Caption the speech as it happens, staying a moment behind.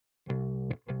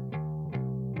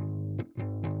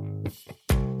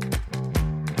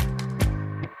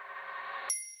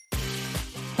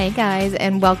Hey guys,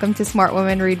 and welcome to Smart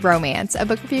Women Read Romance, a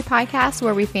book review podcast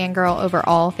where we fangirl over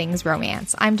all things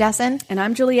romance. I'm Jessin. And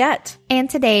I'm Juliet. And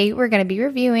today we're going to be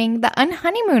reviewing The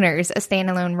Unhoneymooners, a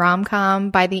standalone rom-com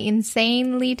by the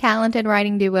insanely talented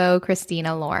writing duo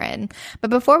Christina Lauren. But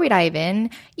before we dive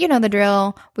in, you know the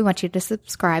drill. We want you to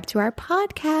subscribe to our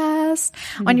podcast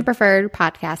on your preferred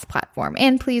podcast platform.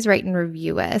 And please rate and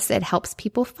review us. It helps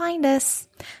people find us.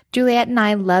 Juliet and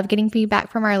I love getting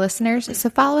feedback from our listeners, so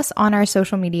follow us on our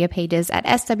social media pages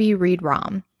at SW Read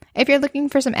Rom. If you're looking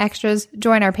for some extras,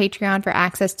 join our Patreon for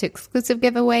access to exclusive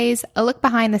giveaways, a look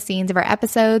behind the scenes of our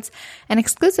episodes, and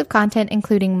exclusive content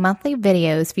including monthly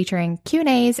videos featuring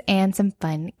Q&As and some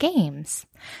fun games.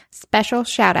 Special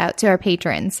shout out to our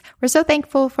patrons. We're so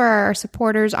thankful for our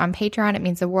supporters on Patreon. It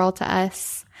means the world to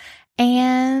us.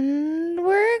 And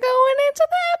we're going into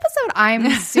the episode. I'm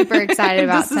super excited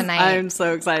about tonight. I'm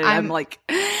so excited. I'm like,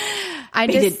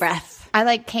 bated breath.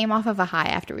 I came off of a high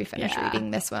after we finished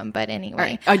reading this one. But anyway,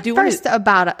 right. I do first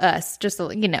about us, just so,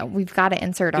 we've got to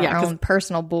insert our own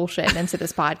personal bullshit into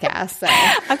this podcast. So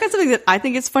I've got something that I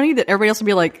think is funny that everybody else will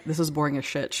be like, this is boring as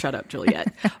shit. Shut up,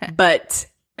 Juliet. But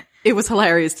it was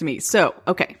hilarious to me. So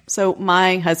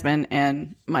my husband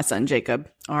and my son Jacob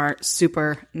are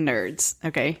super nerds.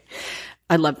 Okay.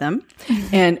 I love them.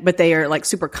 But they are like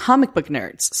super comic book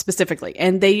nerds specifically.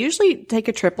 And they usually take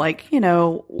a trip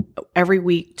every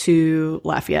week to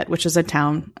Lafayette, which is a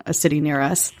city near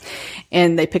us.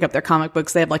 And they pick up their comic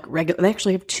books. They have they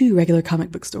actually have 2 regular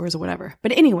comic book stores or whatever.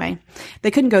 But anyway,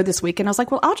 they couldn't go this week. And I was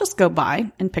like, well, I'll just go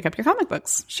by and pick up your comic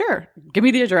books. Sure. Give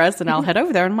me the address and I'll head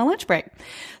over there on my lunch break.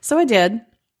 So I did.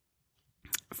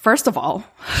 First of all,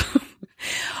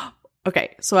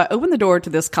 okay, so I opened the door to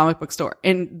this comic book store,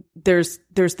 and there's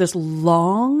this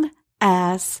long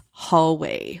ass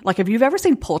hallway. Like, if you've ever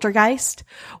seen Poltergeist,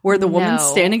 where the woman's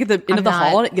standing at the end of the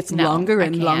hall and it gets longer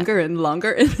and longer and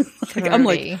longer, and I'm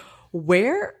like,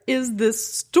 where is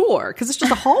this store? Because it's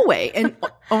just a hallway, and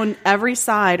on every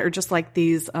side are just like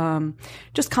these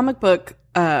just comic book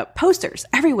posters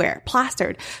everywhere,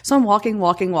 plastered. So I'm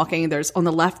walking. There's on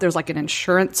the left, there's like an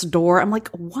insurance door. I'm like,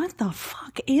 what the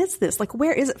fuck is this? Like,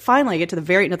 where is it? Finally, I get to the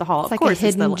very end of the hall. It's like a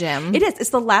hidden gem. It is. It's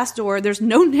the last door. There's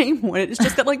no name on it. It's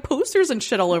just got like posters and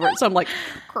shit all over it. So I'm like,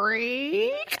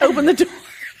 creak, open the door.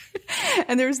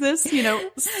 And there's this,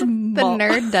 the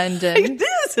nerd dungeon.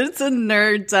 It's a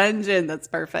nerd dungeon. That's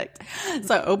perfect.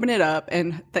 So I open it up,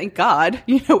 and thank God,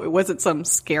 it wasn't some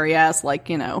scary ass,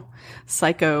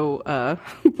 psycho,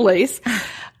 place.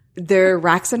 There are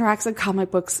racks and racks of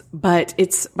comic books, but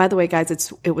by the way,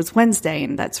 guys, it was Wednesday,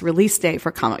 and that's release day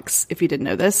for comics. If you didn't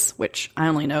know this, which I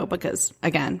only know because,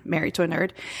 again, married to a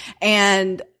nerd.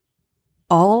 And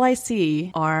all I see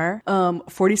are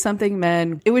 40-something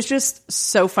men. It was just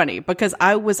so funny because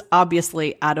I was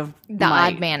obviously out of the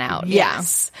odd man out.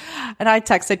 Yes. Yeah. And I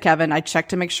texted Kevin. I checked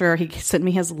to make sure he sent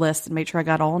me his list and made sure I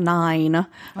got all 9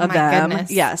 of them.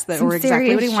 Goodness. Yes, that were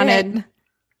exactly what he wanted.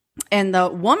 And the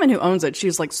woman who owns it, she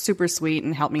was like super sweet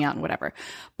and helped me out and whatever.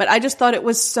 But I just thought it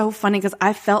was so funny because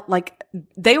I felt like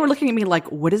they were looking at me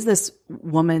like, what is this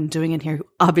woman doing in here who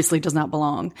obviously does not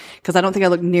belong? Because I don't think I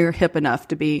look near hip enough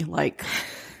to be like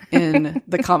in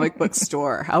the comic book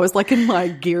store. I was like in my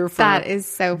gear for that is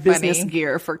so funny. Business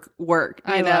gear for work.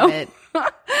 I love it.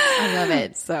 I love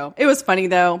it. So it was funny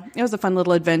though. It was a fun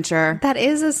little adventure. That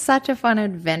is such a fun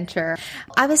adventure.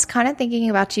 I was kind of thinking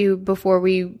about you before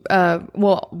we,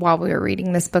 while we were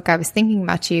reading this book, I was thinking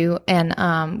about you and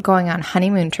going on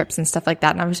honeymoon trips and stuff like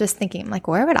that. And I was just thinking, like,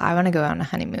 where would I want to go on a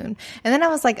honeymoon? And then I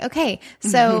was like, okay,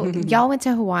 so y'all went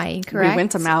to Hawaii, correct? We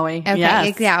went to Maui. Okay,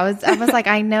 yes. Yeah. I was like,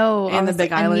 I know. And the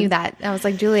Big Island. I knew that. I was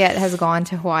like, Juliet has gone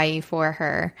to Hawaii for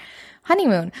her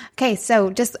honeymoon. Okay, so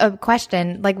just a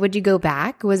question, would you go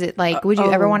back? Was it would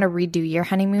you ever want to redo your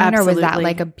honeymoon? Absolutely. Or was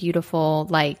that a beautiful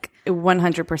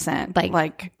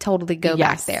 100%. Totally go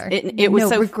back there? It was no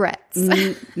so regrets.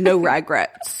 No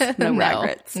regrets. No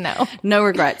regrets. No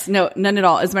regrets. No, none at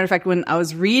all. As a matter of fact, when I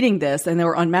was reading this and they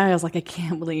were on Maui, I was like, I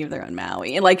can't believe they're on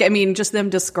Maui. Just them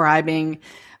describing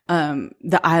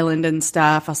the island and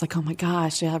stuff. I was like, oh my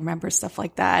gosh, yeah, I remember stuff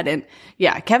like that. And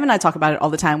yeah, Kevin and I talk about it all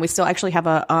the time. We still actually have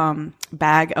a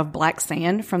bag of black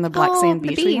sand from the black sand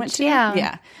beach we went to.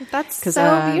 Yeah. That's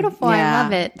so beautiful. Yeah, I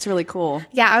love it. It's really cool.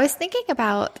 Yeah, I was thinking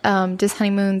about just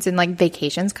honeymoons and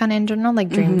vacations kind of in general,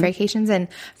 dream vacations. And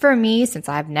for me, since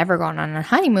I've never gone on a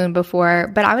honeymoon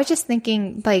before, but I was just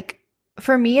thinking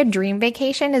for me, a dream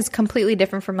vacation is completely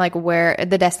different from where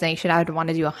the destination I would want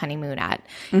to do a honeymoon at,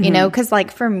 because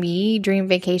for me, dream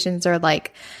vacations are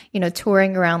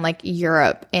touring around like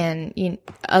Europe and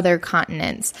other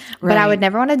continents. But I would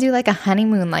never want to do like a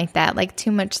honeymoon like that, like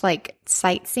too much like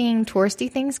sightseeing,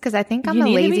 touristy things, because I think I'm a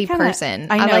lazy person.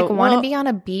 I like want to be on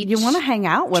a beach. You want to hang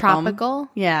out with tropical. them.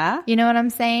 Yeah. You know what I'm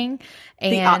saying?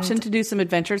 And the option to do some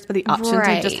adventures, but the option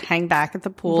to just hang back at the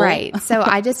pool. Right. So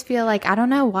I just feel like, I don't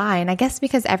know why. And I guess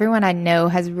because everyone I know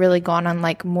has really gone on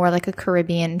like more like a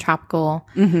Caribbean tropical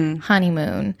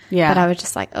honeymoon. Yeah. But I was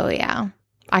just like, oh yeah,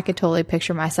 I could totally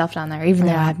picture myself down there, even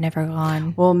though I've never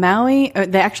gone. Well, Maui,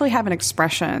 they actually have an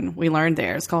expression we learned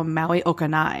there. It's called Maui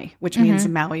Okanai, which means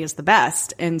Maui is the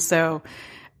best. And so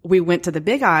we went to the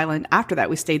Big Island. After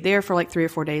that, we stayed there for like 3 or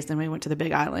 4 days. Then we went to the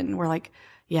Big Island and we're like,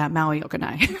 yeah, Maui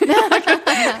Okanai.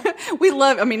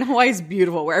 Hawaii's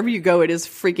beautiful. Wherever you go, it is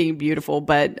freaking beautiful.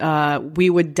 But we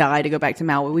would die to go back to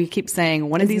Maui. We keep saying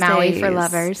one of these Maui days. for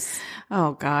lovers.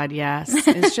 Oh God, yes.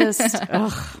 It's just,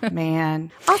 oh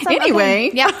man. Awesome. Anyway.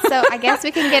 Okay. Yeah. So I guess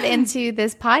we can get into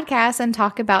this podcast and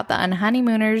talk about the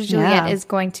Unhoneymooners. Juliet is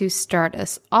going to start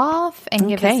us off and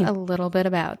give us a little bit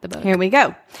about the book. Here we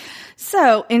go.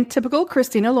 So, in typical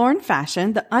Christina Lauren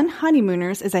fashion, The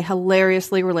Unhoneymooners is a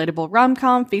hilariously relatable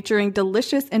rom-com featuring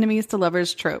delicious enemies to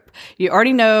lovers trope. You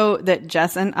already know that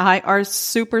Jess and I are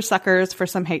super suckers for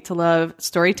some hate-to-love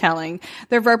storytelling.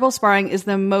 Their verbal sparring is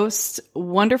the most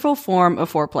wonderful form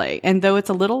of foreplay, and though it's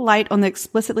a little light on the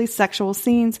explicitly sexual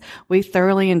scenes, we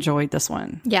thoroughly enjoyed this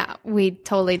one. Yeah, we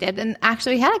totally did. And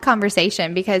actually, we had a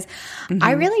conversation because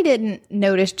I really didn't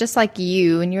notice, just like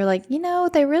you, and you're like,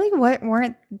 they really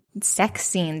weren't sex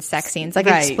scenes, like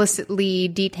explicitly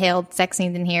detailed sex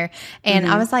scenes in here. And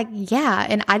I was like, yeah.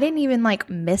 And I didn't even like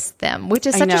miss them, which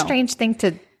is such a strange thing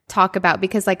to talk about,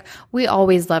 because like we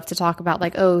always love to talk about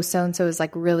like, oh, so-and-so is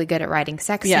like really good at writing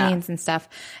sex scenes and stuff.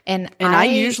 And I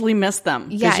usually miss them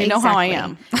because you know how I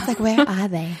am. It's like, where are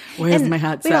they? Where's my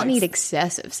hot sex? We don't need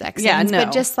excessive sex scenes,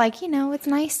 but just like, it's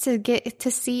nice to get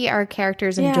to see our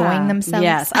characters enjoying themselves.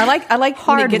 Yes. I like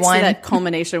when it gets to that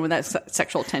culmination when that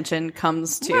sexual tension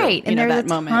comes to, and there's that a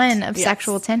moment. ton of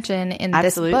sexual tension in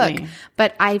this book,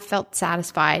 but I felt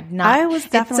satisfied. I was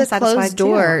definitely satisfied It's a closed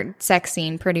door sex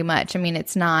scene pretty much. I mean,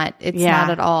 it's not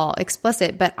at all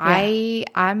explicit, but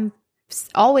I'm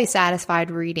always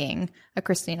satisfied reading a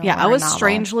Christina Lauren I was novel.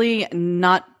 Strangely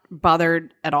not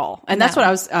bothered at all. And that's what I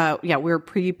was, we were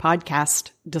pre-podcast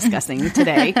discussing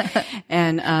today.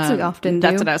 And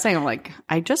that's what I was saying. I'm like,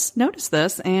 I just noticed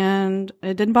this and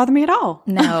it didn't bother me at all.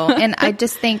 No. And I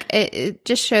just think it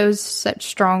just shows such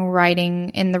strong writing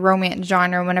in the romance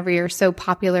genre whenever you're so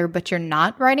popular, but you're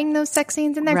not writing those sex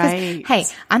scenes in there. Right. Hey,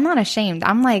 I'm not ashamed.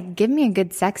 I'm like, give me a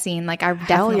good sex scene. Like I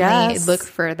definitely look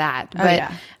for that.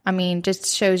 But I mean,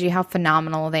 just shows you how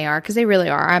phenomenal they are, because they really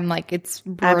are. I'm like, it's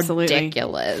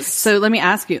ridiculous. So let me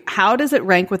ask you, how does it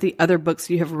rank with the other books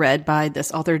you have read by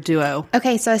this author duo?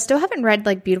 Okay, so I still haven't read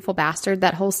like Beautiful Bastard,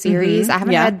 that whole series. I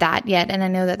haven't read that yet, and I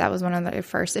know that was one of their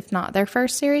first, if not their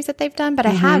first series that they've done. But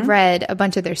I have read a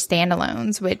bunch of their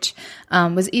standalones, which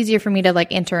was easier for me to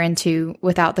like enter into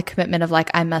without the commitment of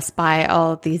like, I must buy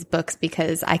all of these books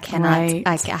because I cannot.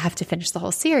 I have to finish the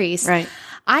whole series. Right.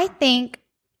 I think,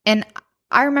 and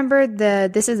I remember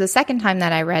this is the second time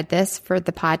that I read this for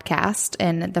the podcast,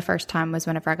 and the first time was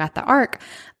whenever I got the ARC.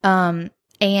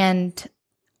 And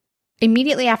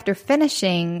immediately after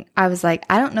finishing, I was like,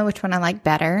 I don't know which one I like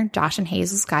better, Josh and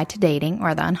Hazel's Guide to Dating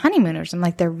or The Unhoneymooners. I'm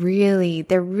like, they're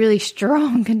really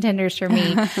strong contenders for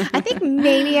me. I think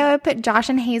maybe I would put Josh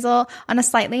and Hazel on a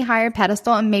slightly higher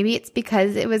pedestal, and maybe it's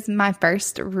because it was my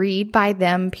first read by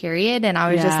them, period. And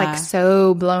I was just like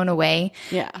so blown away.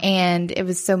 Yeah. And it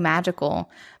was so magical.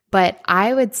 But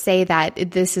I would say that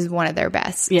this is one of their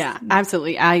best. Yeah,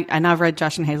 absolutely. I've read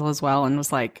Josh and Hazel as well, and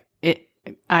was like,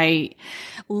 I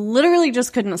literally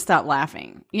just couldn't stop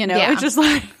laughing. It's just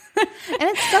like, and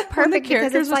it's so perfect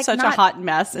because it's like such a hot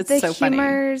mess. It's so funny. The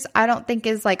humors, I don't think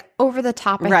is like over the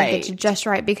top. I think it's just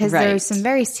right, because there's some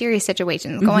very serious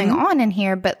situations going on in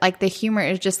here, but like the humor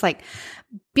is just like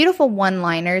beautiful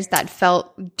one-liners that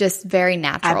felt just very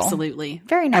natural. Absolutely.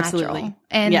 Very natural. Absolutely.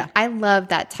 And I love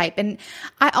that type. And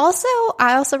I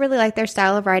also really like their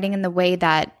style of writing in the way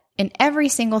that in every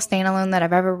single standalone that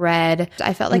I've ever read,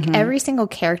 I felt like every single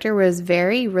character was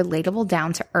very relatable,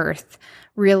 down to earth,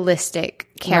 realistic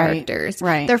characters.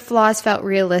 Right. Their flaws felt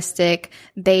realistic.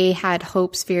 They had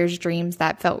hopes, fears, dreams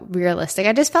that felt realistic.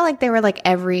 I just felt like they were like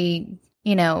every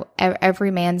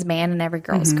man's man and every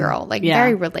girl's girl, like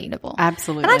very relatable.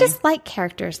 Absolutely. And I just like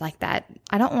characters like that.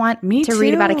 I don't want to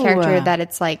read about a character that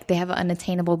it's like they have an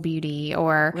unattainable beauty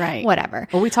or whatever.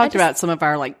 Well, we talked about some of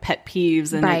our like pet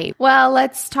peeves. And Well,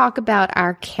 let's talk about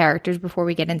our characters before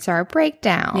we get into our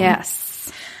breakdown.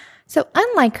 Yes. So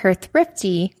unlike her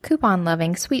thrifty,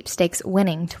 coupon-loving,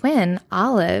 sweepstakes-winning twin,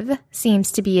 Olive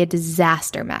seems to be a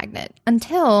disaster magnet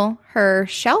until her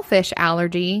shellfish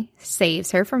allergy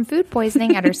saves her from food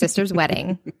poisoning at her sister's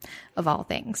wedding, of all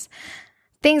things.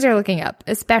 Things are looking up,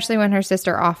 especially when her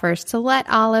sister offers to let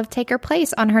Olive take her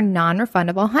place on her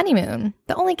non-refundable honeymoon.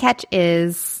 The only catch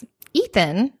is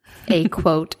Ethan, a,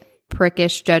 quote,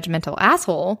 prickish, judgmental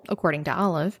asshole, according to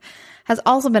Olive, has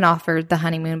also been offered the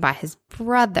honeymoon by his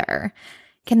brother.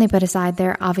 Can they put aside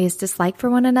their obvious dislike for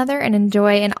one another and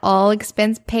enjoy an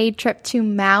all-expense-paid trip to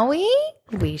Maui?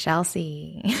 We shall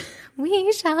see.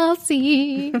 We shall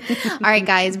see. All right,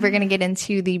 guys, we're going to get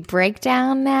into the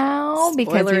breakdown now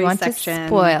because we want to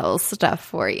spoil stuff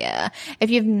for you.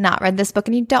 If you've not read this book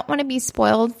and you don't want to be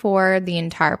spoiled for the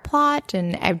entire plot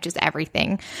and just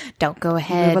everything, don't go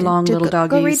ahead. Move along, little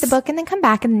doggies. Go read the book and then come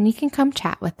back and then you can come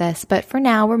chat with us. But for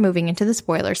now, we're moving into the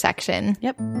spoiler section.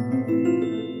 Yep.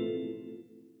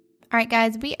 All right,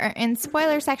 guys, we are in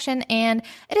spoiler section, and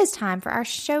it is time for our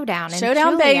showdown. And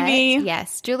showdown, Juliet, baby.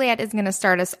 Yes, Juliet is going to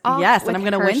start us off. Yes, with and I'm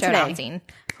going to her win showdown today. Scene.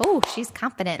 Oh, she's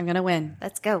confident. I'm going to win.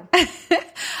 Let's go. All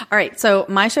right, so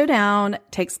my showdown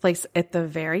takes place at the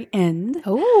very end.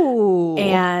 Oh,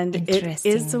 and it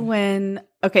is when,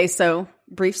 okay, so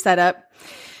brief setup.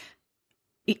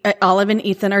 Olive and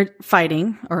Ethan are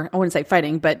fighting, or I wouldn't say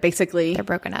fighting, but basically they're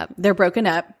broken up. They're broken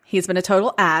up. He's been a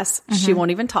total ass. Mm-hmm. She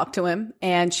won't even talk to him.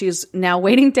 And she's now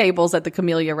waiting tables at the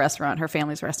Camellia restaurant, her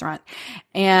family's restaurant.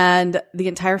 And the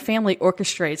entire family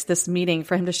orchestrates this meeting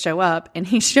for him to show up. And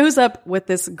he shows up with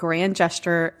this grand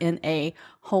gesture in a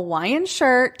Hawaiian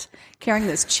shirt, carrying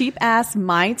this cheap ass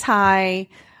Mai Tai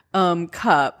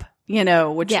cup, you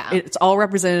know, which it's all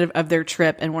representative of their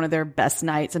trip and one of their best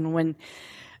nights. And when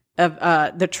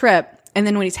the trip, and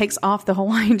then when he takes off the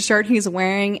Hawaiian shirt, he's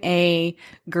wearing a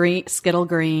Skittle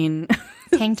green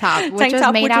tank top, which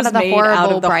was made out of the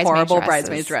horrible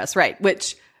bridesmaid dress, right?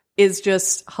 Which is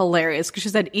just hilarious because she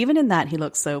said even in that he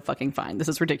looks so fucking fine. This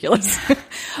is ridiculous.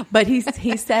 But he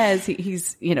says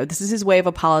he's this is his way of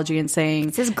apology and saying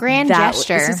it's his grand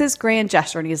gesture. This is his grand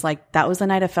gesture, and he's like, that was the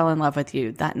night I fell in love with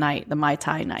you. That night, the Mai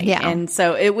Tai night, and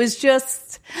so it was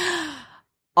just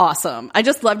awesome. I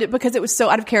just loved it because it was so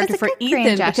out of character for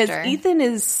Ethan,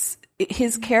 because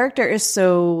his character is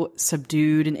so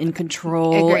subdued and in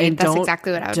control. Agreed. And That's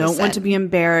exactly what I would don't want to be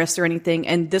embarrassed or anything.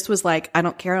 And this was like, I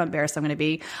don't care how embarrassed I'm going to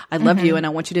be. I love you and I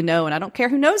want you to know, and I don't care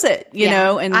who knows it, you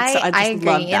know? And so I just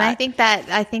love that. And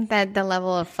I think that the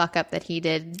level of fuck up that he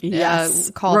did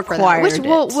called required for that,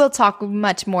 which we'll talk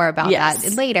much more about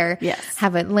that later. Yes.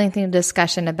 Have a lengthy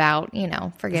discussion about,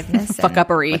 forgiveness.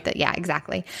 Fuck-uppery. Yeah,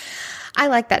 exactly. I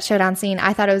like that showdown scene.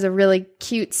 I thought it was a really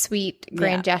cute, sweet,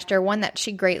 grand gesture, one that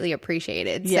she greatly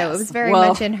appreciated. Yes. So it was very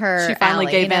much in her She finally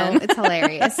alley, gave in. It's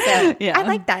hilarious. So I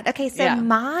like that. Okay, so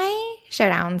my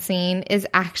showdown scene is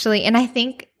actually, and I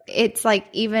think it's like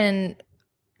even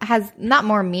has not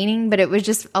more meaning, but it was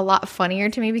just a lot funnier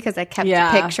to me because I kept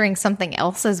picturing something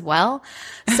else as well.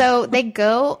 So they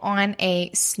go on a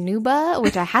snooba,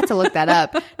 which I had to look that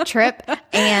up, trip.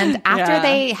 And after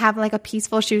they have like a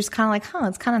peaceful, she was kind of like,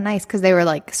 it's kind of nice because they were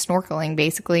like snorkeling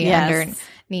basically underneath.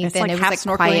 It's and like it was half like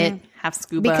snorkeling, quiet. half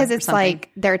scuba. Because it's like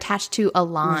they're attached to a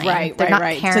line. Right, they're not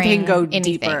right. carrying so they can go anything.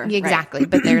 deeper. Exactly.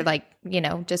 But they're like,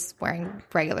 just wearing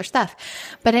regular stuff.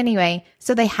 But anyway,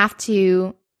 so they have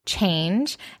to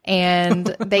change and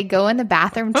they go in the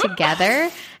bathroom together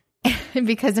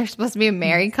because they're supposed to be a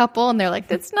married couple, and they're like,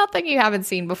 that's nothing you haven't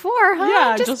seen before, huh?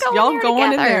 Yeah, just y'all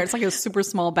going in there. It's like a super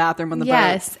small bathroom on the boat.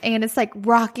 Yes, and it's like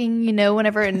rocking,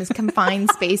 whenever in this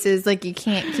confined spaces, like you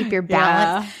can't keep your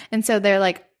balance. And so they're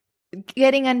like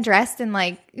getting undressed, and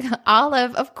like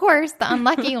Olive, of course, the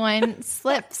unlucky one,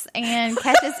 slips and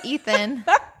catches Ethan.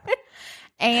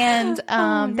 And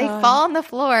they fall on the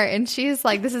floor, and she's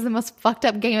like, this is the most fucked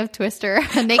up game of Twister,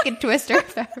 a naked Twister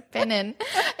I've ever been in.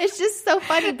 It's just so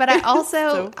funny. But I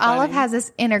also, Olive has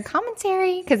this inner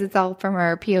commentary because it's all from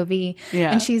her POV.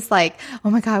 Yeah. And she's like,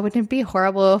 oh my God, wouldn't it be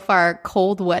horrible if our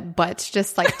cold, wet butts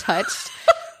just like touched?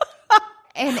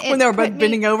 And when they were both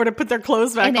bending over to put their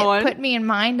clothes back on. And it put me in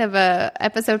mind of a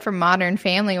episode from Modern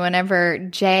Family whenever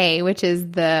Jay, which is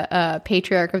the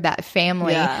patriarch of that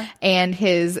family, and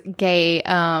his gay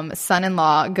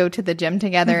son-in-law go to the gym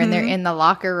together, and they're in the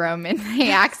locker room, and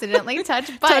they accidentally touch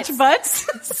butts. Touch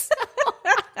butts? So,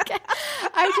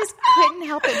 I just couldn't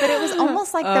help it. But it was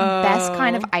almost like the best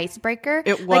kind of icebreaker.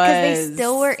 It was. Because they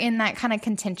still were in that kind of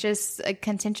contentious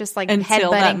like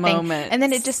Until that headbutting thing. moment. And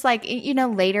then it just like,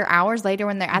 hours later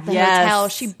when they're at the hotel,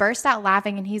 she burst out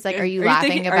laughing and he's like, are you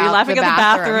laughing at the bathroom?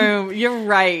 bathroom? You're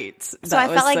right. So I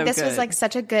felt like this was like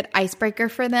such a good icebreaker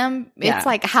for them. Yeah. It's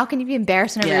like, how can you be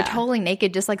embarrassed whenever you're totally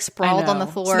naked, just like sprawled on the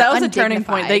floor? So that was a turning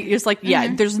point. undignified? They just like,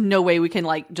 there's no way we can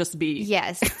like just be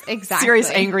Yes, exactly. serious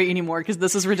angry anymore because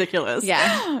this is ridiculous.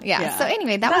 Yeah. So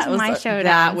anyway, that was my showdown.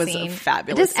 That was scene. a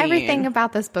fabulous Just everything scene.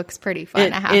 about this book's pretty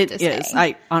fun. I have to say. It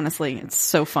is. Honestly, it's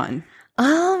so fun.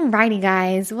 Alrighty,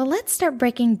 guys. Well, let's start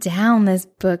breaking down this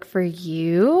book for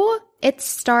you. It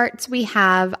starts, we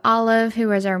have Olive,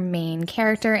 who is our main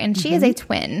character, and she is a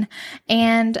twin.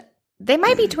 And they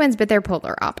might be twins, but they're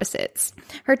polar opposites.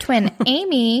 Her twin,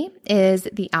 Amy, is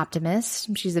the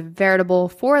optimist. She's a veritable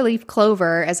four-leaf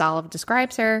clover, as Olive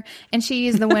describes her, and she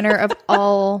is the winner of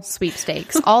all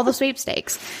the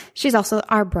sweepstakes. She's also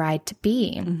our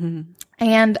bride-to-be.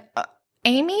 And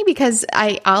Amy, because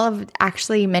Olive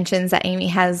actually mentions that Amy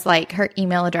has like her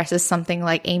email address is something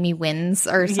like Amy Wins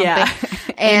or something. Yeah.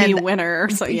 And Amy Winner.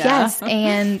 So yes,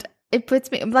 and it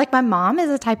puts me like my mom is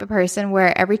the type of person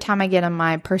where every time I get on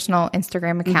my personal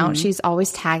Instagram account, she's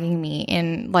always tagging me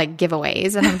in like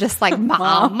giveaways, and I'm just like,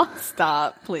 Mom,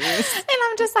 stop, please. And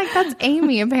I'm just like, that's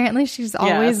Amy. Apparently, she's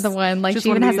always the one. Like, Just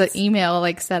she even one has of an email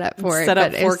like set up for set it.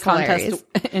 up but for it's contest hilarious.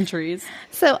 entries.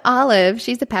 So Olive,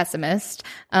 she's a pessimist,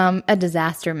 a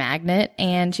disaster magnet,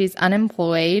 and she's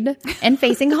unemployed and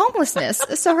facing homelessness.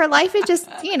 So her life is just,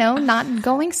 not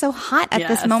going so hot at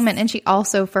this moment. And she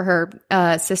also, for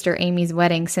her sister Amy's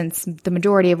wedding, since the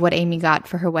majority of what Amy got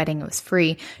for her wedding was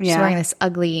free, she's wearing this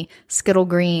ugly Skittle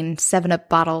green 7-Up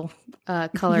bottle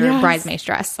color bridesmaid's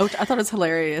dress. Oh, I thought it was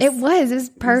hilarious. It was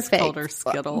perfect. Called her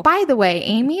Skittle. By the way,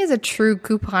 Amy is a true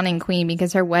couponing queen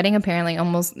because her wedding apparently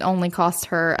almost only cost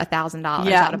her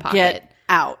 $1,000 out of pocket. Get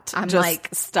out. I'm Just like,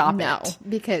 stop no, it.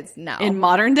 because no. In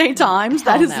modern day times,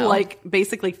 that Hell is no. like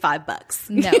basically $5.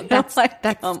 No, that's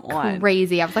come on.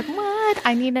 crazy. I was like, what?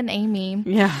 I need an Amy.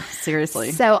 Yeah,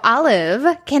 seriously. So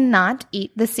Olive cannot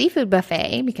eat the seafood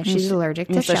buffet because she's allergic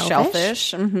to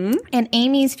shellfish. Mm-hmm. And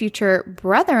Amy's future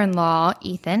brother-in-law,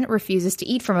 Ethan, refuses to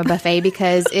eat from a buffet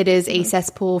because it is a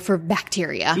cesspool for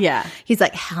bacteria. Yeah. He's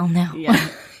like, hell no. Yeah.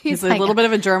 He's a little bit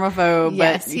of a germaphobe,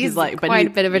 Yes, but he's like quite a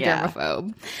bit of a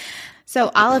germaphobe. So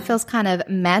Olive feels kind of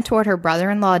mad toward her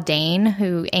brother-in-law, Dane,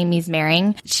 who Amy's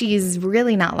marrying. She's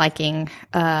really not liking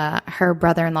her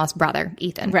brother-in-law's brother,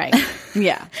 Ethan. Right.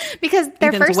 Yeah. Because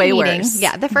their Ethan's first way meeting,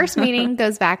 worse. the first meeting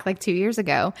goes back like 2 years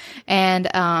ago.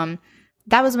 And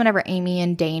that was whenever Amy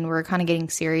and Dane were kind of getting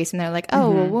serious, and they're like,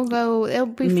 oh, well, we'll go, it'll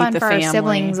be Meet fun the for family. our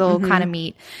siblings. We'll kind of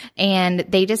meet. And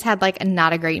they just had like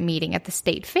not a great meeting at the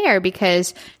state fair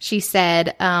because she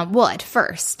said, at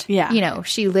first,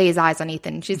 she lays eyes on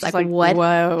Ethan. She's like, what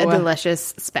whoa. a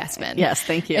delicious specimen. Yes,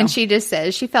 thank you. And she just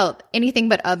says she felt anything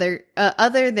but other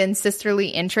than sisterly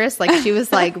interest. Like she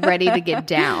was like ready to get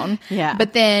down. Yeah.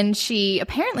 But then she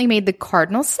apparently made the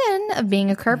cardinal sin of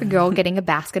being a curvy girl getting a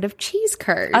basket of cheese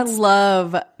curds. I love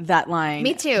that line.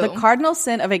 Me too. The cardinal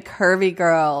sin of a curvy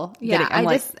girl. Yeah,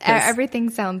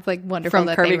 everything sounds like wonderful from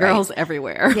that curvy they girls write.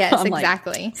 everywhere. Yes, I'm like,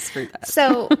 exactly. screw that.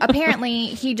 So apparently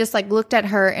he just like looked at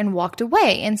her and walked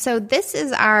away. And so this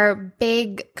is our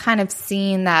big kind of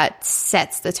scene that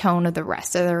sets the tone of the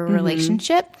rest of their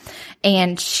relationship.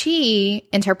 And she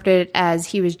interpreted it as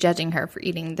he was judging her for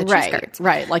eating the cheese curds.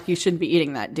 Right. Like you shouldn't be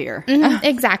eating that, dear.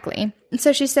 Exactly.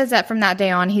 So she says that from that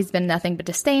day on, he's been nothing but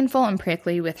disdainful and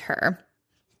prickly with her.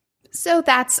 So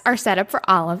that's our setup for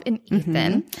Olive and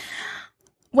Ethan.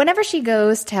 Whenever she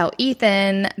goes tell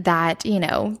Ethan that,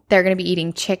 they're going to be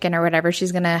eating chicken or whatever,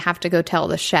 she's going to have to go tell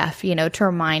the chef, to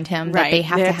remind him that they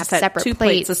have to have set separate two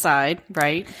plates aside,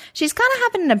 right? She's kind of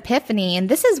having an epiphany, and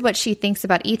this is what she thinks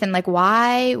about Ethan. Like,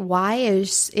 why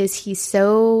is he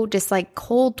so just like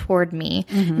cold toward me?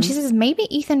 And she says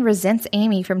maybe Ethan resents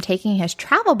Amy from taking his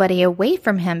travel buddy away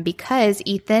from him because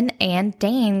Ethan and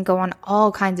Dane go on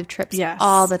all kinds of trips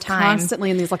all the time.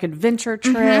 Constantly in these like adventure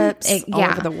trips all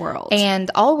over the world. And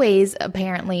always,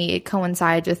 apparently, it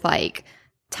coincides with like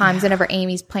times whenever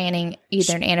Amy's planning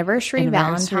either an anniversary,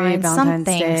 Valentine's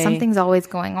Day. something's always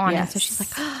going on. Yes. And so she's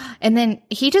like, and then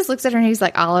he just looks at her and he's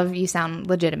like, Olive, you sound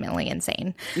legitimately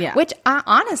insane. Yeah. Which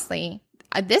honestly,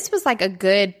 this was like a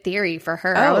good theory for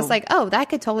her. I was like, that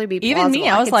could totally be plausible. Even me,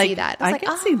 I was could like, see that. I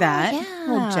can see that. Yeah.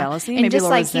 little jealousy, and maybe just a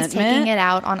little like resentment. he's taking it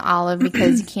out on Olive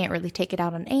because you can't really take it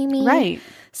out on Amy, Right.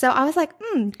 So I was like,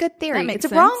 good theory. That makes It's a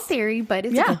sense. wrong theory, but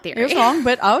it's a good theory. It was wrong,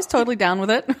 but I was totally down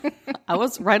with it. I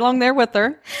was right along there with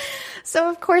her. So,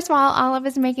 of course, while Olive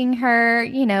is making her,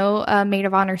 maid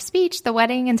of honor speech, the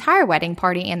entire wedding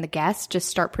party and the guests just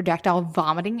start projectile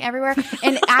vomiting everywhere.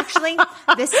 And actually,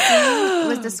 this scene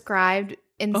was described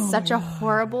in such a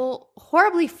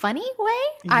horribly funny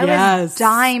way. I was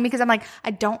dying because I'm like, I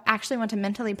don't actually want to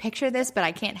mentally picture this, but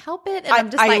I can't help it. And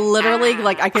I'm just I literally,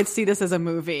 I could see this as a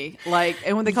movie.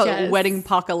 And when they call it Wedding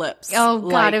Apocalypse. Oh,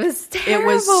 God, it was terrible.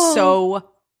 It was so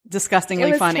disgustingly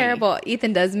it was funny. Terrible.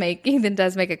 Ethan does make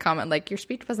a comment like, your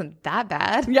speech wasn't that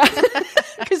bad. Yeah.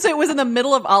 Because it was in the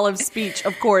middle of Olive's speech,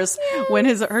 of course, when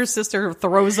her sister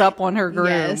throws up on her groom.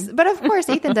 Yes. But of course,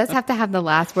 Ethan does have to have the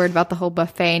last word about the whole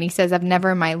buffet. And he says, I've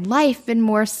never in my life been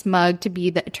more smug to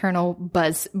be the eternal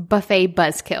buffet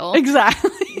buzzkill.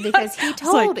 Exactly. Because he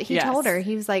told her,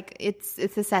 he was like, it's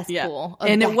a cesspool. Yeah.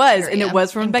 And it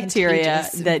was from bacteria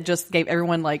that just gave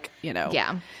everyone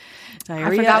Yeah. diarrhea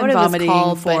I forgot what and it was vomiting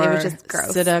called, for but it was just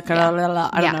gross. I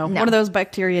don't know. One of those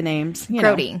bacteria names.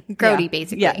 Grody,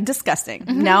 basically. Yeah, disgusting.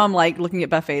 Now I'm looking at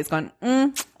buffets going,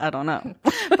 I don't know.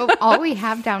 But all we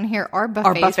have down here are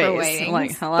buffets for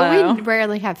weddings. Hello. But we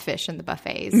rarely have fish in the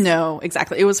buffets. No,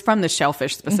 exactly. It was from the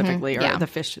shellfish specifically, or the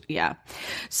fish. Yeah.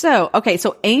 So, okay.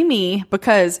 So Amy,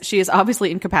 because she is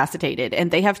obviously incapacitated and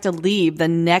they have to leave the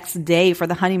next day for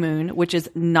the honeymoon, which is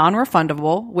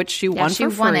non-refundable, which she won for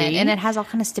free. Won it, and it has all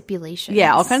kind of stipulations.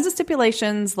 Yeah, all kinds of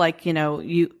stipulations,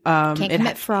 you can't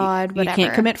commit fraud. You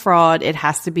can't commit fraud. It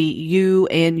has to be you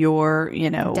and your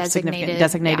significant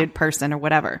designated person or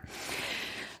whatever.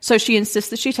 So she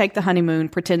insists that she take the honeymoon,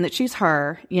 pretend that she's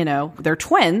her. They're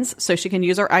twins, so she can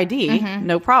use her ID,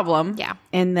 no problem. Yeah.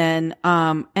 And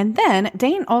then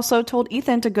Dane also told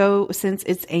Ethan to go since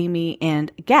it's Amy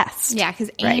and guests. Yeah, because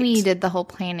Amy did the whole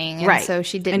planning, and so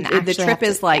she didn't. And the trip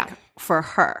is for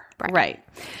her, right?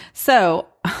 So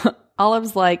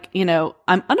Olive's like,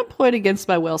 I'm unemployed against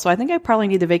my will, so I think I probably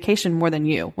need the vacation more than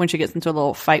you, when she gets into a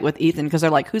little fight with Ethan because they're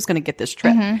like, who's going to get this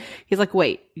trip? He's like,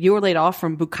 wait, you were laid off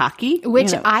from Bukkake?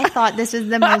 Which I thought this was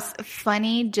the most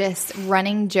funny, just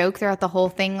running joke throughout the whole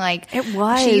thing. It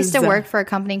was. She used to work for a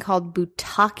company called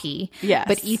Butaki. Yes.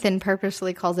 But Ethan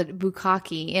purposely calls it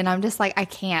Bukkake. And I'm just like, I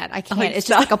can't. It's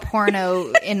just like a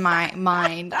porno in my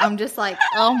mind. I'm just like,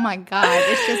 oh my God.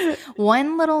 It's just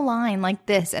one little line like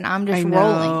this and I'm just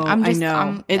rolling. I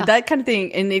know. That kind of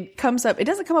thing. And it comes up. It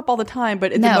doesn't come up all the time,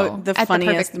 but the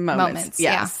funniest moments.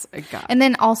 Yes. Yeah. And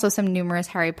then also some numerous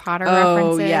Harry Potter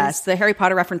references. Oh, yes. The Harry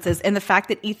Potter references. And the fact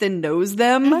that Ethan knows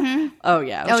them. Oh,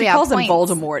 yeah. She calls him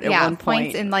Voldemort at one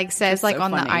point. And says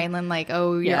on funny. The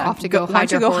island, you're off to go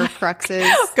hide your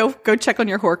Horcruxes. Go check on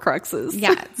your Horcruxes.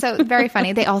 Yeah. So very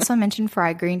funny. They also mentioned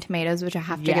fried green tomatoes, which I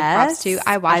have to give props to.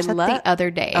 I watched that the other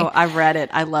day. Oh, I read it.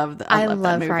 I love that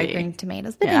movie. Fried green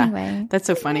tomatoes. But anyway. That's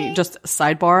so funny. Just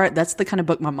sidebar, that's the kind of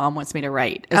book my mom wants me to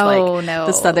write. It's no.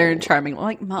 The Southern Charming. I'm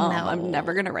like, Mom, no. I'm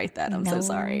never going to write that. I'm so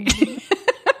sorry.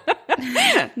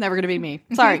 Never going to be me.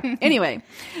 Sorry. Anyway,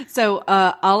 so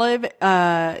Olive,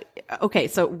 okay,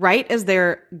 so right as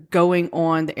they're going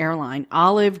on the airline,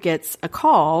 Olive gets a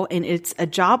call and it's a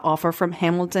job offer from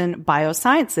Hamilton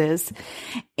Biosciences.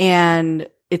 And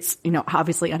it's,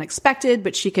 obviously unexpected,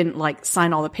 but she can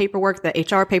sign all the paperwork, the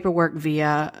HR paperwork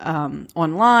via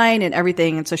online and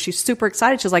everything. And so she's super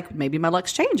excited. She's like, maybe my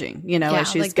luck's changing, as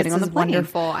she's getting on the plane.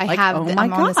 Wonderful.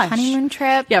 I'm on this honeymoon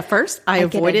trip. Yeah. First, I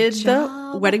avoided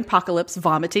the wedding apocalypse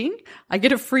vomiting. I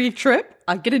get a free trip.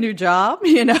 I get a new job,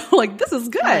 this is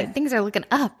good. Things are looking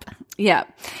up. Yeah.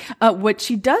 What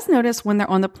she does notice when they're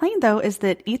on the plane though, is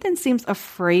that Ethan seems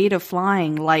afraid of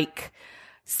flying,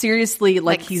 seriously,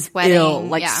 he's sweating,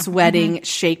 ill, sweating,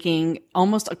 shaking,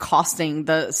 almost accosting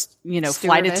the,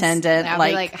 flight attendant.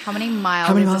 Yeah, how many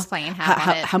miles does this plane have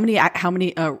on it? How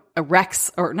many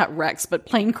wrecks, or not wrecks, but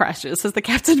plane crashes has the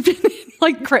captain been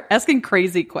asking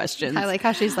crazy questions? I like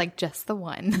how she's just the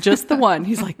one. Just the one.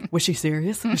 He's like, was she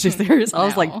serious? Was she serious? I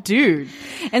was like, dude.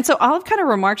 And so Olive kind of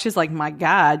remarks, she's like, my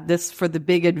God, this for the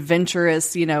big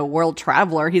adventurous, world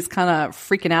traveler, he's kind of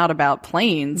freaking out about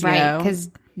planes, right? Because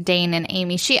Dane and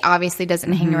Amy, she obviously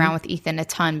doesn't hang around with Ethan a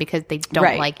ton because they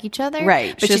don't like each other.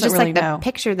 Right. But she's just really the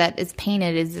picture that is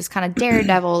painted is this kind of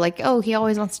daredevil, he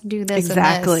always wants to do this.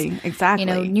 Exactly. And this,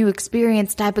 exactly. New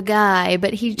experience type of guy,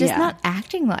 but he's just not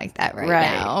acting like that right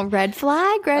now. Red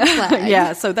flag, red flag.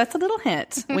 Yeah. So that's a little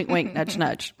hint. Wink, wink, nudge,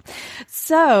 nudge.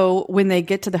 So when they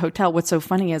get to the hotel, what's so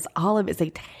funny is Olive is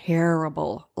a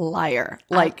terrible liar.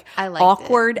 I liked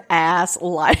awkward ass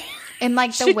liar. And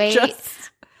the way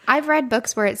I've read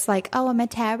books where it's like, oh, I'm a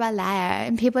terrible liar.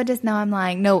 And people just know I'm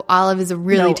lying. No, Olive is a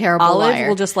really terrible Olive liar.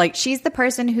 will just like, she's the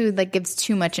person who like gives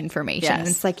too much information. Yes. And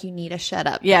it's like, you need to shut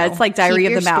up. Yeah, though. it's like Diary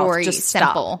Keep of the your Mouth. story Just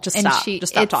simple. stop. Just And stop.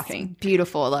 Just stop it's talking.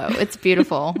 Beautiful though. It's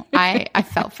beautiful. I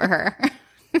felt for her.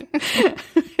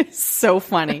 So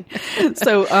funny.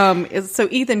 So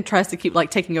Ethan tries to keep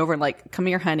like taking over and like, come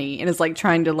here, honey, and is like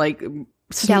trying to like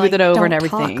smooth it over and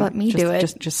everything. Let me do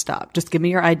it. Just stop. Just give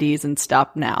me your IDs and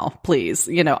stop now, please.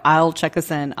 I'll check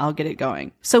us in. I'll get it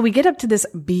going. So we get up to this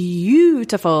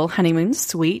beautiful honeymoon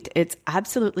suite. It's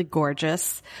absolutely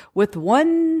gorgeous with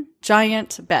one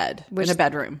giant bed in a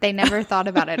bedroom. They never thought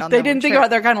about it on They didn't think about it.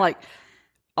 They're kind of like,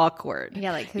 awkward.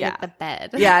 Yeah, like who's at the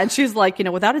bed? Yeah, and she's like,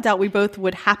 without a doubt, we both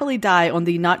would happily die on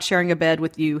the not sharing a bed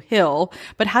with you hill.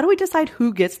 But how do we decide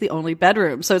who gets the only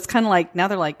bedroom? So it's kind of like, now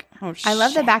they're like, oh, shit. I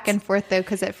love the back and forth though,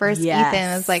 because at first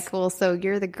Ethan was like, well, so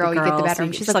you're the girl, you get the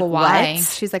bedroom. She's like, well, why? What?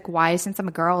 She's like, why? Since I'm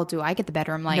a girl, do I get the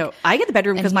bedroom? Like, no, I get the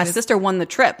bedroom because my sister won the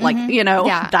trip. Like,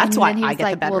 that's why I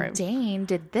get the bedroom. Well, Dane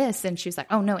did this. And she's like,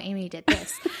 oh no, Amy did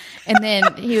this. And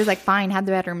then he was like, fine, have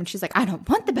the bedroom. And she's like, I don't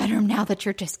want the bedroom now that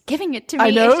you're just giving it to me. I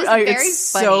know. It's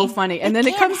just very funny. So funny. And then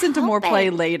it comes into more play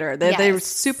later. They're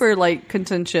super like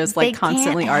contentious, like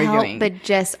constantly arguing. But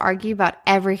just argue about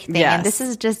everything. Yes. And this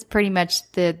is just pretty much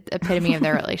the epitome of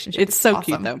their relationship. It's so awesome.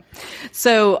 Cute though.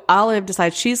 So Olive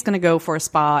decides she's going to go for a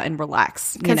spa and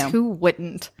relax. Because who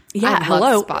wouldn't? Yeah,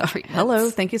 hello.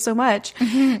 Thank you so much.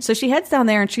 Mm-hmm. So she heads down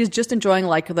there and she's just enjoying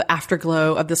like the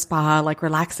afterglow of the spa, like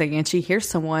relaxing. And she hears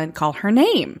someone call her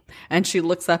name and she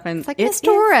looks up and it's like Miss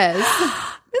Torres.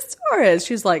 Miss Torres.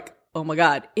 She's like, oh my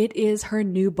God, it is her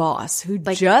new boss who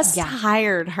just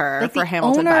hired her for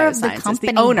Hamilton Biosciences.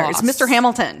 The owner. It's Mr.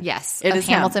 Hamilton. Yes. It is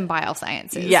Hamilton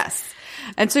Biosciences. Yes.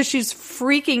 And so she's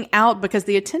freaking out because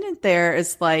the attendant there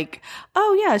is like,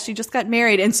 oh yeah, she just got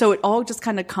married. And so it all just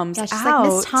kind of comes out. She's like,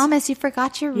 Miss Thomas, you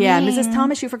forgot your ring. Yeah, Mrs.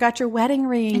 Thomas, you forgot your wedding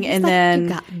ring. And then you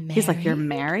got married. He's like, you're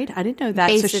married? I didn't know that.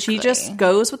 Basically. So she just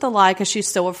goes with the lie because she's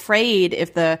so afraid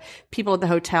if the people at the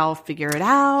hotel figure it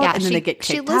out and then they get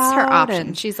kicked out. She lists her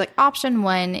options. She's like, option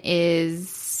one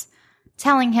is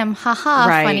telling him, haha,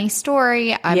 funny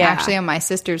story. I'm actually on my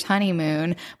sister's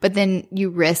honeymoon. But then you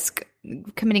risk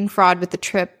committing fraud with the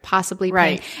trip, possibly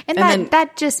paying. And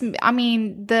that just, I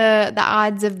mean, the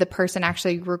odds of the person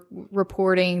actually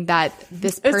reporting that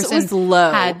this person was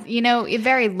low. had,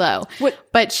 very low.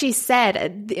 But she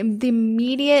said the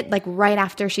immediate, like right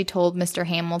after she told Mr.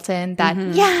 Hamilton that,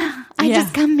 I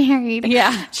just got married.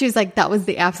 Yeah. She was like, that was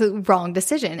the absolute wrong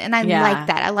decision. And I like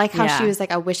that. I like how she was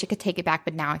like, I wish I could take it back,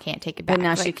 but now I can't take it back. But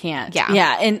now she can't. Yeah.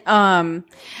 Yeah. And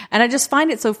I just find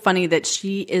it so funny that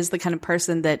she is the kind of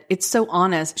person that it's so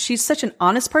honest. She's such an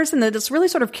honest person that it's really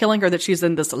sort of killing her that she's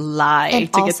in this lie.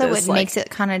 And to also get this, what makes it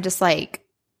kind of just like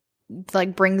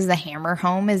brings the hammer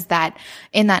home is that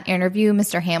in that interview,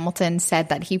 Mr. Hamilton said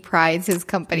that he prides his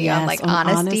company on like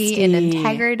honesty and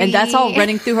integrity. And that's all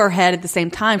running through her head at the same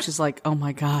time. She's like, oh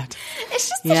my God. It's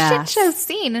just a shit show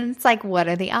scene. And it's like, what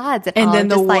are the odds? And then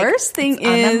the worst thing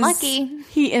is unlucky.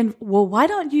 Why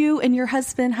don't you and your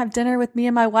husband have dinner with me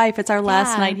and my wife? It's our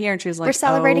last night here. And she's like, we're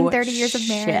celebrating 30 years of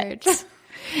marriage.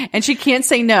 And she can't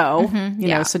say no, you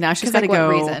know, so now she's got to go.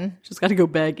 Reason? She's got to go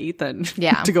beg Ethan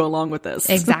to go along with this.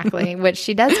 Exactly. Which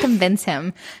she does convince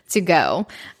him to go,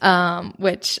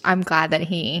 which I'm glad that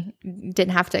he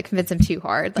didn't have to convince him too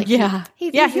hard. Like, he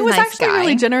was actually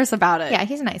really generous about it. Yeah,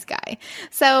 he's a nice guy.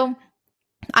 So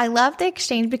I love the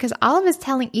exchange because Olive is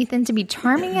telling Ethan to be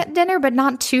charming at dinner, but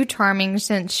not too charming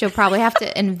since she'll probably have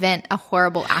to invent a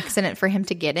horrible accident for him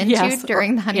to get into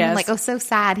during the honeymoon. Like, oh, so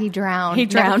sad. He drowned. He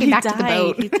drowned. He died. To the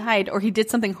boat. He died. Or he did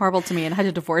something horrible to me and I had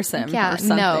to divorce him or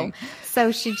something. No.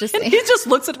 So she just... And he just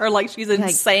looks at her like she's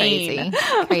insane.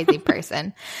 Crazy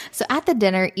person. So at the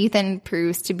dinner, Ethan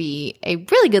proves to be a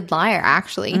really good liar,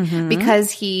 actually,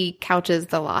 because he couches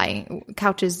the lie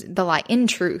in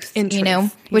truth, you know,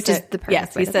 which is the perfect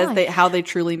Yes, he says how they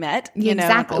truly met. You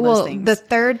exactly. Know, all those things. The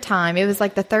third time, it was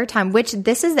like the third time, which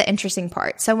this is the interesting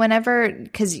part. So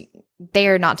because they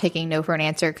are not taking no for an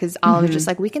answer because Olive is just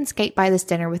like, we can skate by this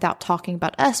dinner without talking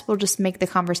about us. We'll just make the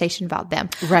conversation about them.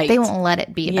 Right. They won't let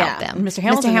it be about them. Mr.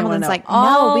 Hamilton's like,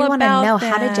 no, we want to know,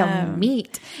 them. how did you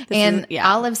meet?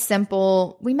 Olive's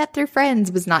simple, we met through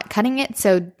friends, was not cutting it.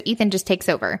 So Ethan just takes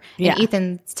over. And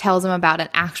Ethan tells him about an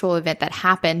actual event that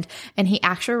happened. And he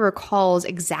actually recalls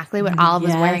exactly what Olive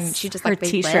was wearing. She just her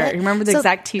t-shirt. Remember the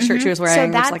exact t-shirt she was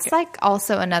wearing? So that's like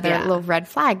also another little red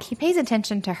flag. He pays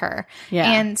attention to her.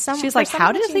 Yeah. And she's like,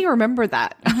 how does he remember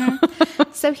that?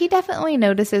 So he definitely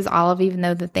notices Olive, even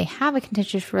though that they have a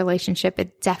contentious relationship.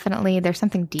 There's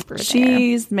something deeper there.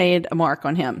 She's made a mark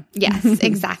on him. Yes,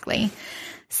 exactly.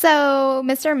 So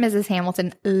Mr. and Mrs.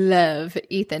 Hamilton love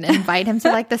Ethan and invite him to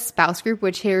like the spouse group,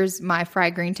 which here's my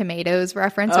fried green tomatoes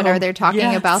reference whenever they're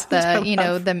talking about the, you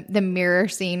know, the mirror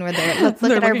scene where let's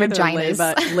look at our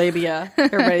vaginas. Labia.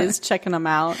 Everybody's checking them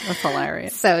out. That's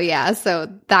hilarious. So yeah, so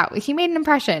that he made an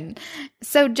impression.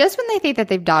 So just when they think that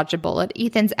they've dodged a bullet,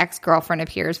 Ethan's ex-girlfriend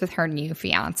appears with her new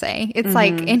fiance. It's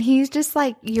like, and he's just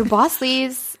like, your boss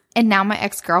leaves. And now my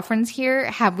ex-girlfriend's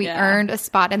here. Have we earned a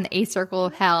spot in the A circle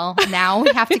of hell? Now we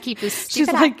have to keep this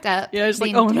stupid act up the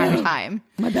entire time.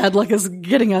 My bad luck is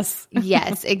getting us.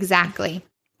 Yes, exactly.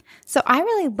 So I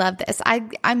really love this.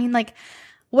 I mean, like,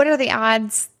 what are the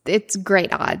odds? It's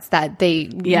great odds that they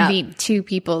meet two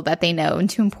people that they know and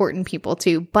two important people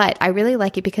too. But I really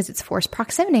like it because it's forced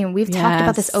proximity. And we've talked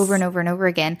about this over and over and over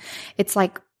again. It's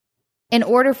like, in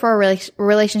order for a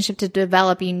relationship to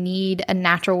develop, you need a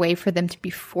natural way for them to be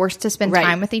forced to spend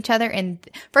time with each other. And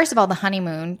first of all, the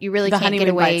honeymoon, you really can't get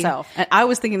away. By itself. And I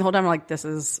was thinking the whole time, like, this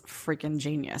is freaking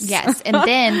genius. Yes. And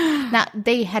then now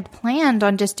they had planned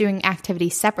on just doing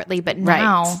activities separately, but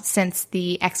now since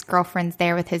the ex-girlfriend's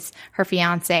there with her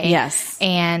fiance. Yes.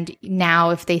 And now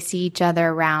if they see each other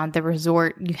around the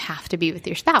resort, you have to be with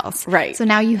your spouse. Right. So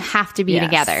now you have to be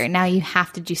together. Now you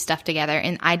have to do stuff together.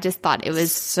 And I just thought it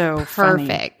was so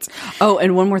perfect. Oh,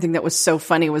 and one more thing that was so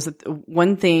funny was that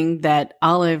one thing that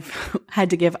Olive had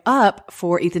to give up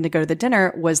for Ethan to go to the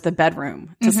dinner was the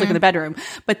bedroom, to sleep in the bedroom.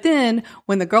 But then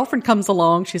when the girlfriend comes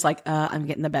along, she's like, I'm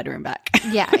getting the bedroom back.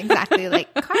 Yeah, exactly.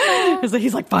 Like, Carla.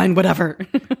 He's like, fine, whatever.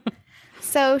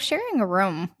 So sharing a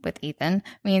room with Ethan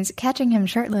means catching him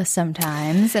shirtless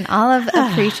sometimes, and Olive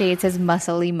appreciates his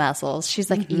muscly muscles.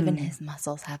 She's like, even his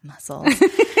muscles have muscles.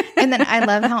 And then I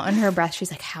love how under her breath,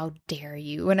 she's like, how dare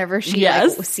you? Whenever she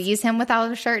like, sees him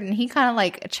without a shirt, and he kind of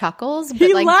like chuckles, but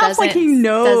he like laughs like he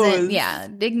knows.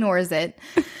 Ignores it.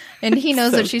 And he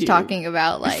knows what she's talking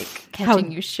about, like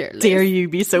catching you shirtless. Dare you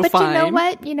be so fine?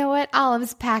 But you know what?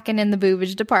 Olive's packing in the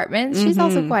boobage department. She's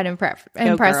also quite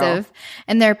impressive.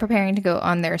 And they're preparing to go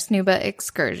on their snuba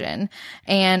excursion.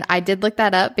 And I did look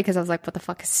that up because I was like, what the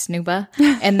fuck is snuba?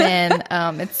 And then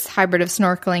it's hybrid of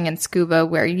snorkeling and scuba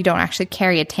where you don't actually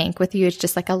carry a tank with you. It's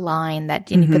just like a line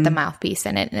that you put the mouthpiece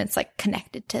in it and it's like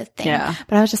connected to a thing. Yeah.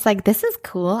 But I was just like, this is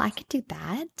cool. I could do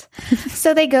that.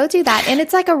 So they go do that. And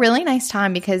it's like a really nice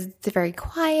time because it's very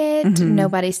quiet.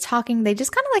 Nobody's talking. They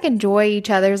just kind of like enjoy each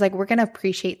other. It's like, we're going to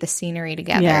appreciate the scenery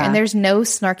together. Yeah. And there's no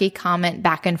snarky comment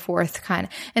back and forth kind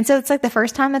of. And so it's like the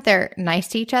first time that they're nice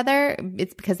to each other,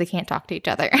 it's because they can't talk to each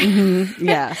other.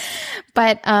 Yeah.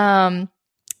 But,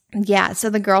 yeah, so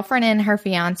the girlfriend and her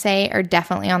fiance are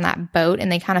definitely on that boat,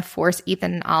 and they kind of force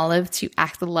Ethan and Olive to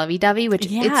act lovey-dovey, which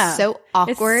it's so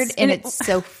awkward and it's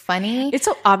so funny. It's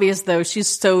so obvious, though. She's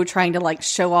so trying to, like,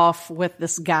 show off with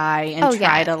this guy and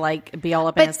try to, like, be all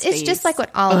up in his face. But it's just like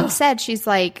what Olive said. She's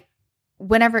like,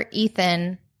 whenever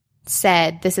Ethan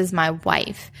said, this is my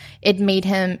wife, it made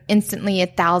him instantly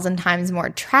 1,000 times more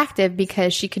attractive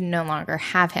because she could no longer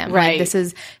have him. Right.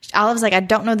 Like, Olive's like, I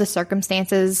don't know the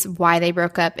circumstances why they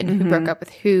broke up and who broke up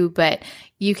with who, but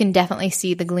you can definitely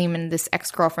see the gleam in this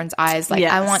ex-girlfriend's eyes. Like,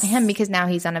 I want him because now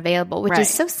he's unavailable, which is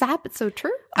so sad, but so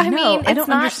true. I mean, I don't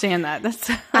understand that. That's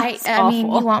I mean,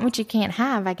 you want what you can't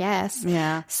have, I guess.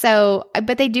 Yeah. So,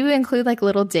 but they do include like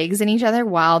little digs in each other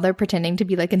while they're pretending to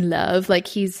be like in love. Like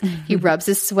he rubs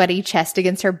his sweaty chest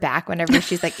against her back whenever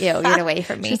she's like, ew, get away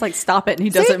from me. She's like, stop it. And he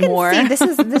does it more. See, this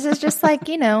is just like,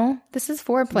 you know, this is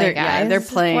foreplay, guys. Yeah, they're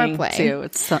playing too.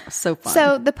 It's so fun.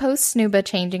 So the post snuba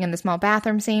changing in the small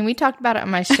bathroom scene, we talked about it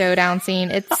on my showdown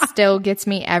scene. It still gets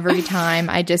me every time.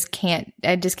 I just can't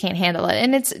handle it.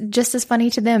 And it's just as funny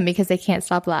to them because they can't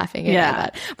stop laughing at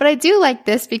that. But I do like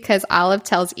this because Olive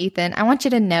tells Ethan, I want you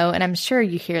to know, and I'm sure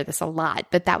you hear this a lot,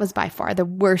 but that was by far the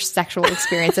worst sexual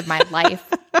experience of my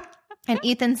life. And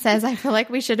Ethan says, I feel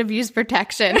like we should have used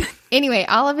protection. Anyway,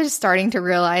 Olive is starting to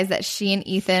realize that she and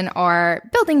Ethan are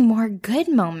building more good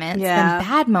moments than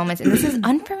bad moments. And this is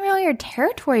unfamiliar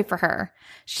territory for her.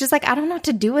 She's just like, I don't know what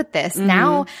to do with this.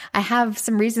 Now I have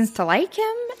some reasons to like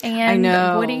him. And I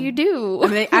know. What do you do?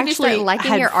 They actually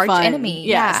liking your arch enemy.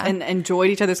 Yes, and enjoyed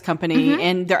each other's company.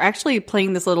 And they're actually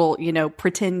playing this little,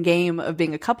 pretend game of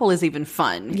being a couple is even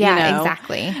fun. Yeah,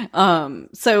 exactly.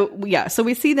 So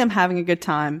we see them having a good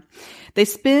time. They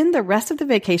spend the rest of the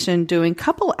vacation doing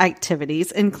couple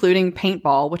activities, including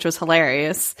paintball, which was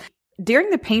hilarious. During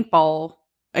the paintball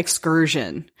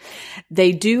excursion.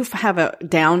 They do have a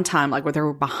downtime, like where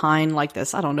they're behind like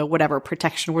this, I don't know, whatever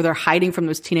protection, where they're hiding from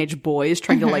those teenage boys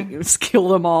trying to like kill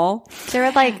them all. They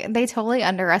were like, they totally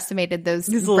underestimated those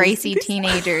bracy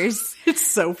teenagers. It's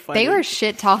so funny. They were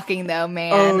shit talking though,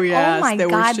 man. Oh yes, oh my they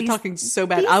God, were shit talking so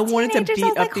bad. I wanted to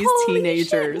beat up these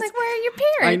teenagers. Like, where are your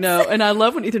parents? I know, and I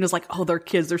love when Ethan was like, "Oh, they're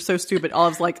kids. They're so stupid."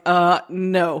 Olive's like,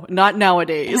 no, not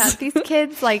nowadays." Yeah, these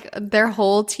kids, like their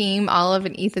whole team, Olive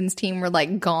and Ethan's team, were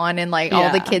like gone, and like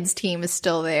all the kids' team is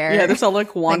still there. Yeah, they're still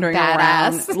like wandering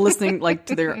around, listening like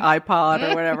to their iPod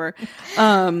or whatever.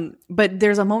 But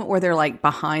there's a moment where they're like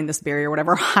behind this barrier or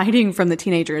whatever, hiding from the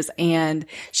teenagers, and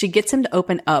she gets him to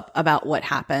open up about what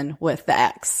happened with the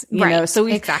ex. You know, so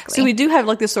we do have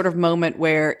like this sort of moment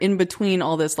where in between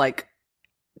all this like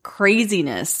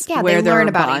craziness, where they learn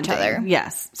about bonding. each other.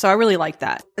 Yes. So I really like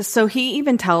that. So he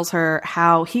even tells her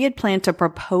how he had planned to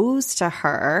propose to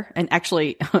her, and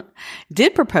actually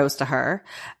did propose to her.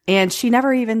 And she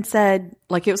never even said,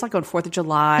 like, it was like on 4th of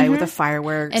July with the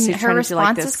fireworks. And She's her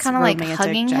response is is kind of like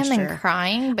hugging gesture. him and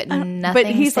crying, but nothing. But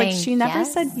he's like, saying she never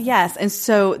yes. said yes. And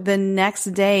so the next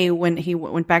day when he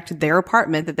went back to their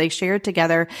apartment that they shared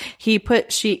together, she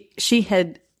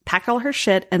had packed all her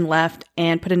shit and left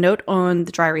and put a note on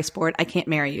the dry erase board. "I can't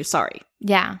marry you. Sorry."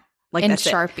 Yeah. Like in that's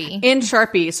Sharpie. In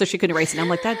Sharpie. So she couldn't erase it. And I'm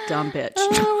like, that dumb bitch.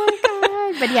 Oh my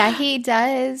God. But yeah, he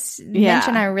does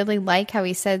mention, I really like how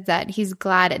he said that he's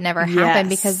glad it never happened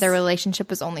because their relationship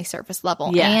was only surface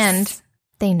level. Yes. And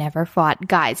they never fought.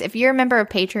 Guys, if you're a member of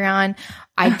Patreon,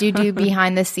 I do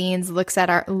behind the scenes look at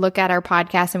our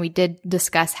podcast, and we did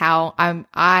discuss how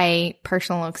I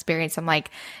personal experience. I'm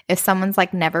like, if someone's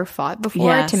like never fought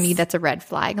before, to me that's a red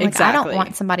flag. I'm like, I don't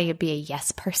want somebody to be a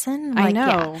yes person. Like, I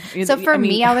know. Yeah. So for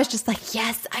me, I was just like,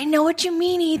 yes, I know what you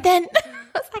mean, Ethan.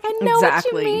 I was like, I know what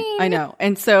you mean. I know.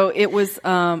 And so it was,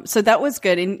 so that was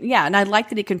good. And yeah, and I like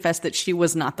that he confessed that she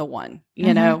was not the one,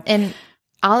 you know? And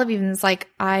Olive even's like,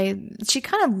 she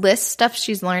kind of lists stuff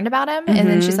she's learned about him. And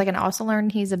then she's like, and I also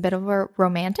learned he's a bit of a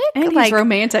romantic. And like, he's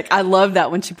romantic. I love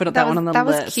that when she put that one on the list.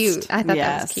 That was cute. I thought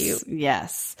that was cute.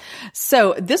 Yes.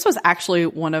 So this was actually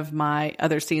one of my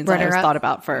other scenes that I always thought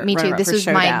about for me too. This was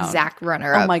my exact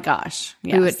runner-up. Oh my gosh.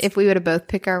 Yes. If we would have both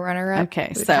picked our runner-up.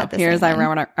 Okay. So here's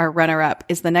our runner-up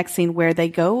is the next scene where they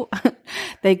go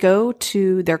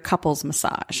to their couples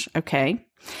massage. Okay.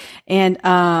 And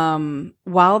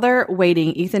while they're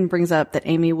waiting, Ethan brings up that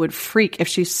Amy would freak if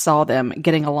she saw them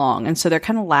getting along. And so they're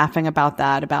kind of laughing about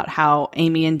that, about how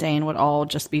Amy and Dane would all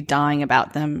just be dying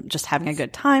about them just having a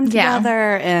good time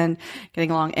together and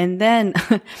getting along. And then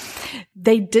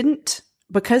they didn't,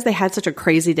 because they had such a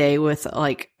crazy day with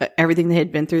like everything they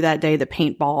had been through that day, the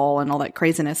paintball and all that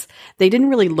craziness, they didn't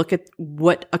really look at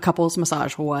what a couples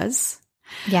massage was.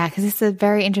 Yeah, because it's a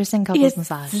very interesting couples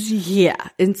massage. Yeah.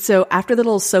 And so after the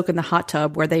little soak in the hot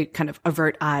tub where they kind of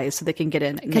avert eyes so they can get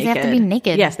in naked. Because they have to be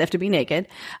naked. Yes, they have to be naked.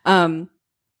 Then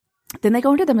they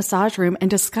go into the massage room and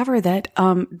discover that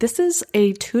this is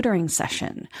a tutoring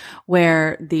session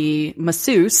where the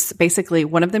masseuse, basically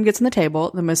one of them gets on the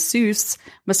table, the masseuse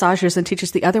massages and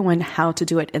teaches the other one how to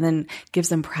do it and then gives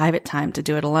them private time to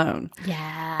do it alone.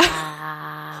 Yeah.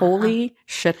 Holy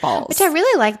shitballs. Which I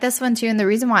really like this one too. And the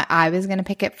reason why I was going to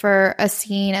pick it for a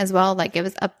scene as well, like it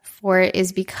was up for it,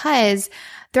 is because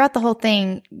throughout the whole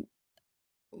thing,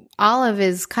 Olive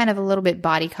is kind of a little bit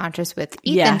body conscious with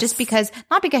Ethan, just because,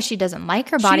 not because she doesn't like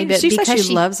her body, but because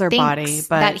she loves her body,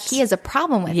 but that he has a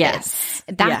problem with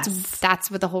it.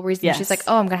 That's what the whole reason. She's like,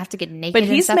 oh, I'm going to have to get naked. But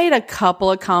he's made a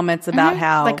couple of comments about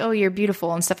how, like, oh, you're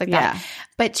beautiful and stuff like that.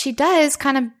 But she does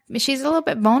kind of, she's a little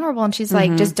bit vulnerable, and she's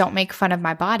like, just don't make fun of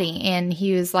my body. And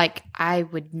he was like, I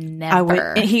would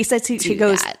never. And he says he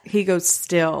goes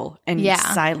still and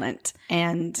silent.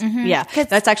 And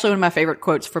that's actually one of my favorite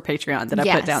quotes for Patreon that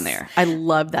I put down there. I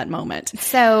love that moment.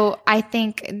 So I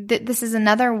think this is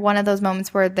another one of those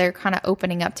moments where they're kind of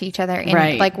opening up to each other.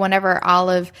 And like whenever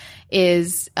Olive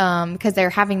is, because they're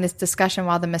having this discussion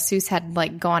while the masseuse had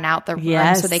like gone out the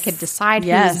room so they could decide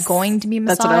who was going to be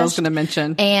massaged. That's what I was going to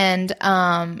mention.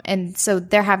 And so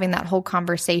they're having that whole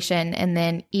conversation, and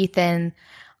then Ethan,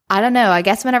 I don't know, I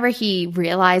guess whenever he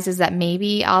realizes that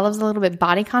maybe Olive's a little bit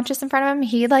body conscious in front of him,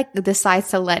 he like decides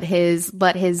to let his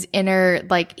inner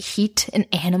like heat and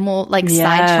animal like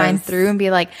side shine through and be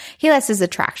like, he lets his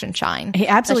attraction shine. He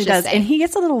absolutely does. And he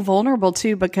gets a little vulnerable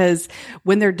too, because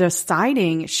when they're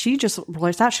deciding, she just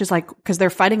blurts out, she's like, because they're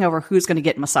fighting over who's going to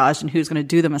get massaged and who's going to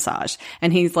do the massage.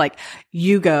 And he's like,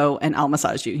 you go and I'll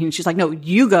massage you. And she's like, no,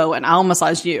 you go and I'll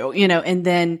massage you, you know, and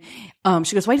then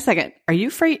she goes, wait a second. Are you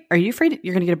afraid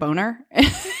you're going to get a boner?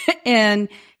 And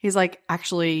he's like,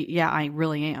 actually, yeah, I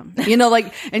really am. You know,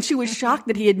 like, and she was shocked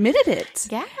that he admitted it.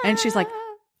 Yeah. And she's like,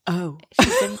 oh,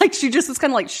 like she just was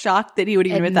kind of like shocked that he would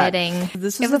even admit that.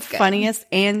 This was the funniest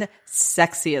and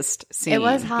sexiest scene. It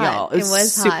was hot. Y'all. It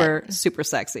was super, hot. super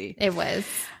sexy. It was.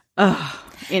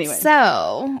 Anyway.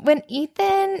 So when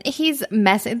Ethan, he's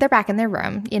messing, they're back in their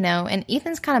room, you know, and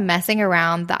Ethan's kind of messing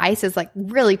around. The ice is like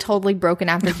really totally broken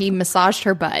after he massaged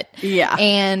her butt. Yeah.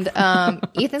 And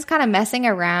Ethan's kind of messing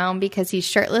around because he's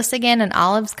shirtless again, and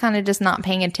Olive's kind of just not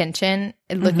paying attention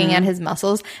and looking at his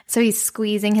muscles. So he's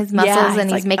squeezing his muscles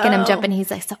and he's like, making him jump, and he's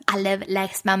like, so Olive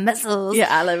likes my muscles.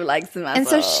 Yeah, Olive likes the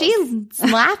muscles. And so she's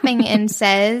laughing and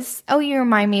says, oh, you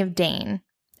remind me of Dane.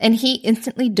 And he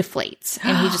instantly deflates.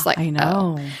 And he's just like, I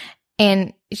know. Oh.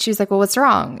 And she was like, well, what's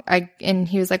wrong? And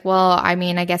he was like, well, I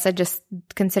mean, I guess I just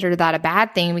consider that a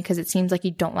bad thing because it seems like you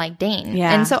don't like Dane.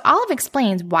 Yeah. And so Olive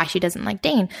explains why she doesn't like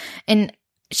Dane. And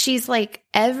she's like,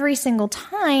 every single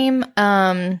time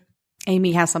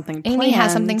Amy has something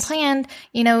planned.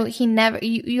 You know, he never,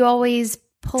 you always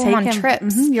pull him on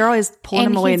trips. Mm-hmm. You're always pulling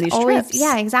him away in these trips.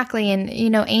 Yeah, exactly. And,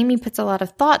 you know, Amy puts a lot of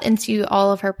thought into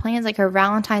all of her plans. Like her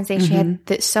Valentine's Day, she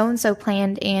had so-and-so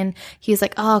planned, and he's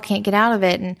like, oh, can't get out of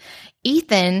it. And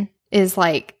Ethan is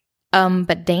like,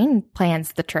 but Dane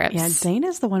plans the trips. Yeah, Dane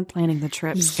is the one planning the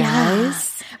trips, Yeah.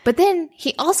 guys. But then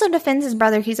he also defends his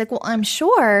brother. He's like, well, I'm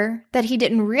sure that he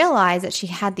didn't realize that she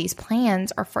had these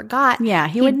plans or forgot. Yeah,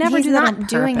 he would never do that on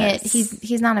doing it. purpose.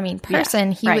 He's not a mean person.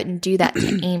 Yeah, he right. wouldn't do that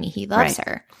to Amy. He loves Right.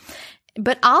 her.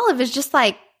 But Olive is just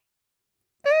like,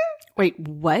 Wait,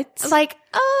 what? like,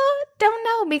 don't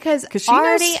know, because Because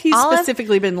already she knows he's Olive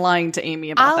specifically been lying to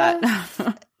Amy about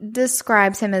that.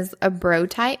 describes him as a bro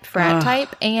type, frat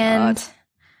type, and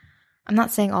I'm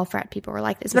not saying all frat people are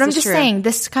like this, but This I'm is just true. saying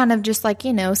this kind of just like,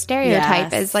 you know,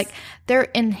 stereotype Yes. is like they're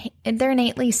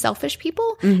innately selfish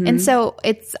people, Mm-hmm. and so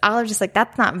it's Olive just like,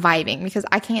 that's not vibing because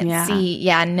I can't Yeah. see.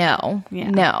 No.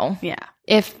 Yeah.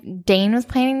 If Dane was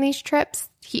planning these trips,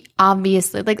 he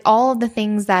obviously, like, all of the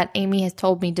things that Amy has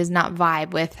told me does not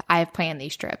vibe with I've planned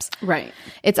these trips. Right.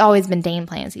 It's always been Dane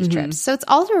plans these Mm-hmm. trips. So it's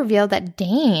also revealed that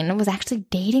Dane was actually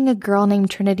dating a girl named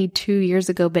Trinity 2 years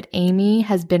ago, but Amy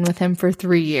has been with him for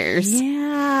 3 years.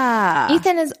 Yeah.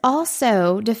 Ethan is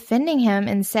also defending him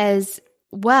and says,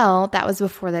 well, that was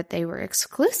before that they were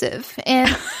exclusive.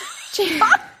 And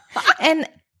and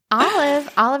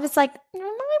Olive is like,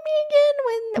 remind me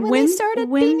again when they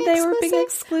started being they exclusive. were being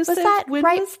exclusive. Was that When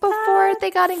right was before that? they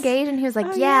got engaged? And he was like,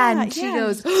 Oh, yeah. yeah, And she yeah.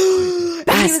 goes,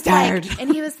 Bastard. and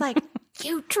he was like,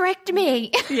 you tricked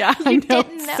me. Yeah, I You know.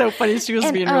 didn't It's so funny. She was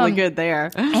And, being really good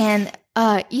there. And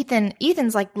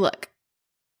Ethan's like, look,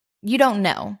 you don't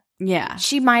know. Yeah.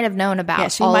 She might have known about. Yeah,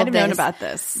 she all might of have known this. about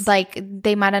this. Like,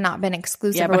 they might have not been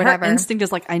exclusive Yeah, or but whatever. her instinct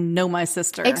is like, I know my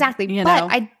sister. Exactly. You But know?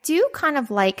 I do kind of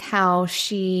like how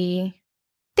she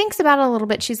thinks about it a little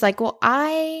bit. She's like, well,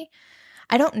 I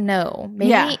don't know.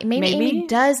 Maybe Amy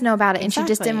does know about it, and she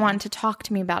just Exactly. didn't want to talk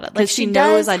to me about it. Like, 'Cause she she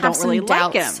knows does I have don't some really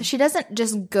like doubts. him. She doesn't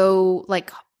just go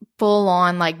like full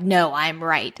on like, no, I'm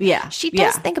right. Yeah. She does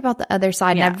Yeah. think about the other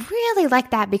side, Yeah. and I really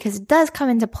like that because it does come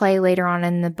into play later on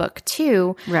in the book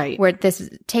too. Right. Where this is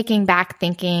taking back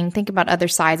thinking, think about other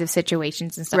sides of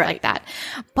situations and stuff Right. like that.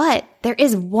 But there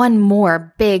is one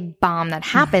more big bomb that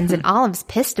happens, and Olive's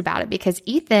pissed about it because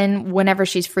Ethan, whenever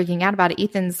she's freaking out about it,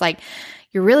 Ethan's like,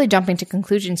 you're really jumping to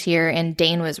conclusions here, and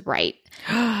Dane was right.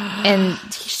 And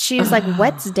she was like,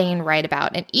 what's Dane right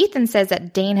about? And Ethan says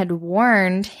that Dane had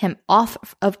warned him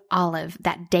off of Olive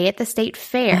that day at the state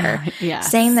fair,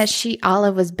 Yes. saying that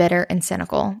Olive was bitter and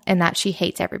cynical and that she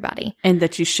hates everybody. And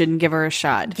that you shouldn't give her a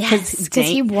shot. Yes, 'cause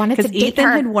he wanted to date Ethan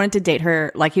her. had wanted to date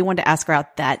her. Like, he wanted to ask her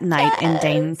out that night, and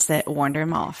Dane warned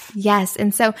him off. Yes.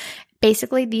 And so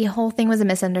basically the whole thing was a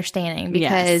misunderstanding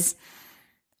because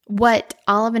what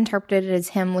Olive interpreted as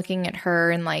him looking at her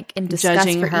and like in disgust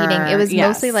Judging for her, eating, it was yes.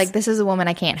 mostly like, this is a woman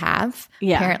I can't have,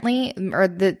 Yeah. apparently. Or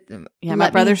Yeah, my let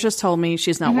me- brother's just told me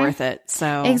she's not worth it.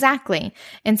 So Exactly.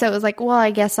 And so it was like, well,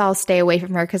 I guess I'll stay away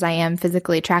from her because I am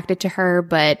physically attracted to her,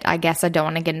 but I guess I don't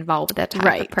want to get involved with that type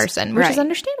Right. of person, which is Right.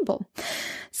 understandable.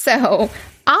 So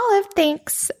Olive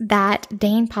thinks that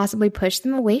Dane possibly pushed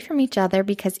them away from each other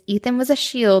because Ethan was a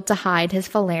shield to hide his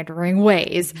philandering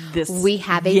ways. We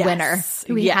have a winner.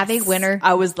 We have a winner.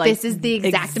 I was like, this is the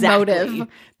exact exactly. motive.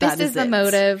 That This is the it.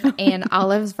 motive, and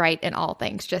Olive's right in all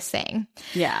things, just saying.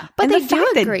 Yeah. But and they the do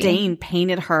fact agree. that Dane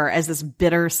painted her as this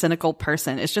bitter, cynical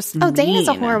person is just Dane is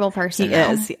a mean. horrible person, He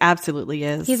though. is. He absolutely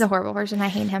is. He's a horrible person. I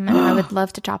hate him, and I would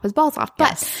love to chop his balls off. But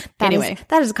Yes. that Anyway.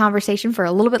 is a conversation for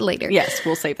a little bit later. Yes,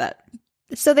 we'll save that.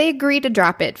 So they agreed to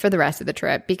drop it for the rest of the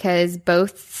trip because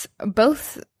both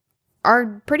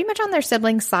are pretty much on their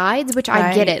siblings' sides, which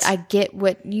I get it. Right. I get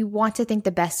what you want to think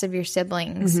the best of your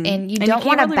siblings, and you And don't can't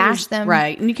want to really bash them.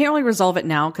 right? And you can't really resolve it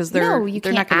now because they're No, you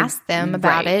they're can't not gonna, ask them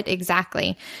about right. it.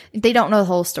 Exactly. They don't know the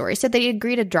whole story. So they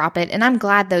agree to drop it. And I'm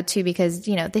glad though, too, because,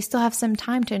 they still have some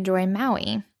time to enjoy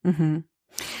Maui.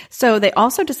 So they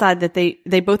also decide that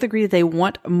they both agree that they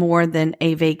want more than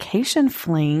a vacation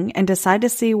fling and decide to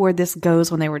see where this goes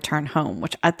when they return home,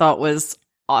 which I thought was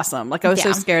awesome. Like I was so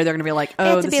Yeah. scared they're going to be like, They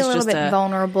oh, have to this be a is little just bit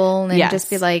vulnerable and Yes. just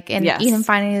be like, and Yes. Ethan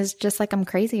finally is just like, I'm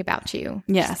crazy about you.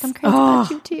 Yes. I'm crazy Oh,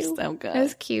 about you too. so good. It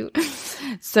was cute.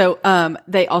 So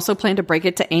they also plan to break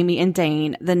it to Amy and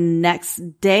Dane the next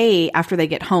day after they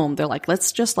get home. They're like,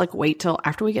 let's just like wait till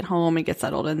after we get home and get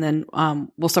settled, and then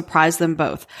we'll surprise them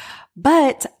both.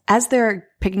 But as they're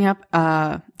picking up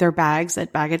their bags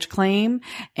at baggage claim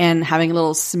and having a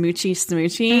little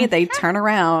smoochy, they turn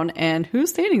around and who's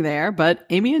standing there but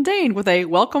Amy and Dane with a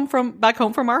welcome from back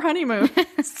home from our honeymoon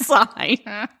sign,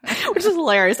 which is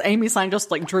hilarious. Amy's sign just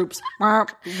like droops.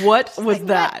 What was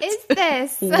that? What is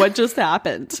this? What just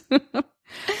happened?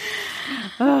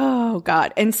 Oh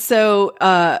God. And so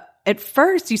at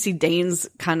first you see Dane's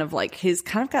kind of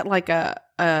got like a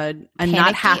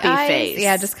not happy eyes? face.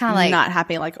 Yeah, just kind of like, not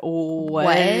happy, like, oh,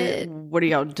 what are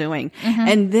y'all doing? Mm-hmm.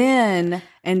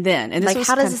 And this like, was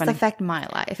how does kinda this funny. affect my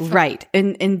life? Right.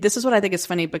 And this is what I think is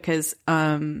funny because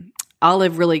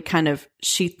Olive really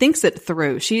she thinks it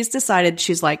through. She's decided,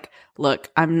 she's like, look,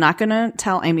 I'm not going to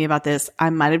tell Amy about this. I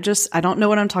don't know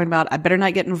what I'm talking about. I better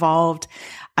not get involved.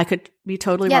 I could be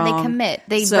totally wrong. Yeah, they commit.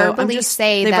 They So verbally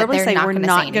say that they're not we're going to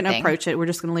not say going to anything. approach it. We're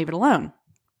just going to leave it alone.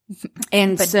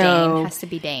 And But so Dane has to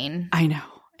be Dane. I know.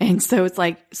 And so it's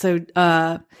like, so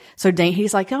Dane,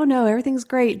 he's like, oh no, everything's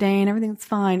great, Dane. Everything's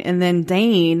fine. And then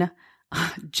Dane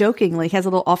jokingly has a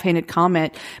little offhanded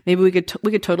comment. Maybe we could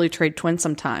totally trade twins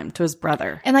sometime to his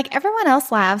brother. And like everyone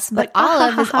else laughs, but Like,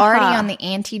 Olive is already on the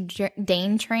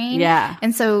anti-Dane train. Yeah.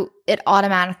 And so it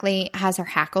automatically has her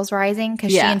hackles rising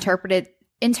because Yeah. she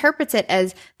interprets it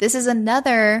as this is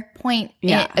another point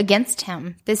Yeah. against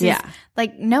him. This Yeah. is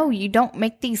like, no, you don't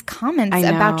make these comments I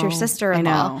about your know.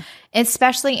 sister-in-law, I know.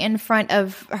 especially in front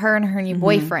of her and her new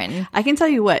boyfriend. I can tell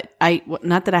you what,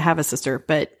 not that I have a sister,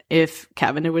 but if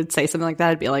Kevin would say something like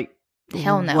that, I'd be like,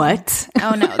 Hell no. What?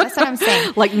 Oh no, that's what I'm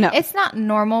saying. Like, no. It's not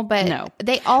normal, but No.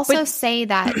 they also But- say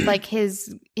that like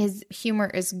his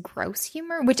humor is gross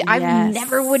humor, which I Yes.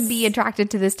 never would be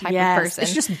attracted to this type of person.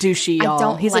 It's just douchey, I y'all.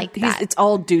 don't like that. It's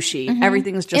all douchey.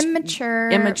 Everything's just immature.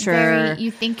 Immature. You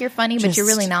think you're funny, but you're Just-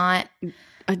 really not.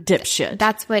 a dipshit.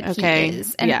 That's what Okay. he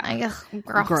is. And Yeah.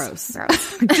 gross.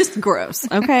 Just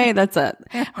gross. Okay, that's it.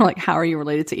 I'm like, how are you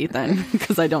related to Ethan?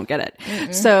 Because I don't get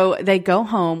it. So they go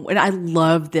home, and I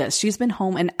love this. She's been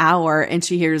home an hour, and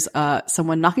she hears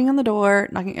someone knocking on the door,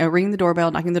 ringing the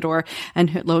doorbell, knocking the door,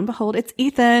 and lo and behold, it's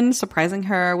Ethan surprising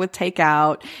her with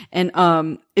takeout. And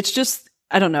it's just,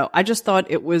 I don't know. I just thought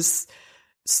it was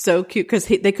so cute because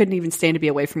they couldn't even stand to be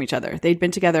away from each other. They'd been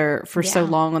together for so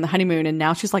long on the honeymoon, and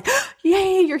now she's like,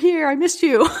 "Yay, you're here! I missed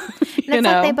you." And it's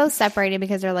like they both separated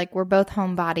because they're like, we're both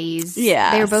homebodies.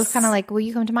 Yes. They were both kind of like, well,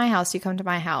 you come to my house, you come to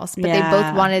my house. But they Yeah.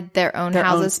 both wanted their own Their own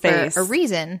houses space. for a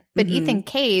reason. But Ethan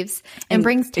caves and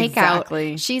brings takeout.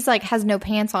 Exactly. She's like, has no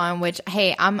pants on, which,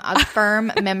 hey, I'm a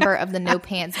firm member of the no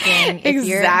pants gang.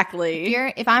 Exactly.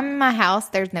 If I'm in my house,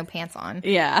 there's no pants on.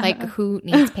 Yeah. Like, who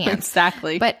needs pants?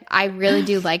 Exactly. But I really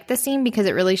do like the scene because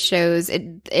it really shows it,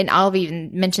 and Olive even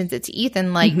mentions it to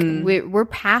Ethan, like we're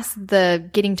past the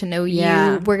getting to know you.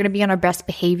 Yeah. We're going to be on our best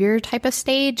behavior type of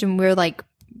stage, and we're like,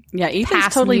 yeah, Ethan's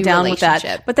past totally new down with that.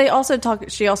 relationship. But they also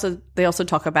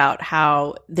talk about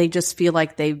how they just feel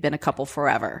like they've been a couple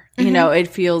forever. You know, it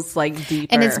feels like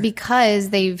deeper. and it's because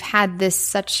they've had this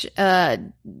such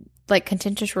like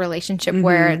contentious relationship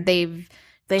where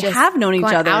they just have known each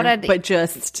gone other, out of- but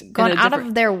just in gone a out different-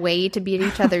 of their way to be at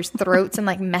each other's throats and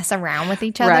like mess around with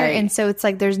each other. Right. And so it's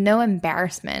like there's no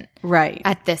embarrassment right.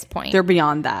 at this point. They're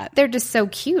beyond that. They're just so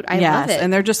cute. I love it.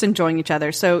 And they're just enjoying each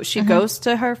other. So she goes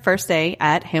to her first day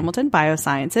at Hamilton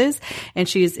Biosciences, and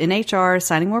she's in HR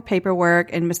signing more paperwork.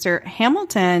 And Mr.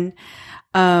 Hamilton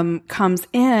comes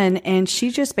in, and she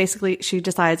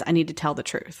decides, I need to tell the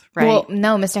truth. Right. Well,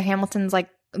 no, Mr. Hamilton's like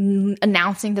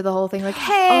announcing to the whole thing, like,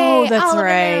 "Hey, oh, that's Olive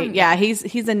right. and them." Yeah.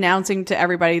 He's announcing to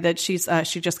everybody that she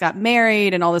just got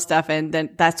married and all this stuff. And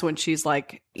then that's when she's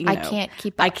like, I can't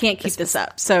keep up. I can't keep this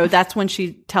up. So that's when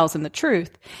she tells him the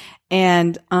truth.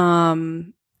 And,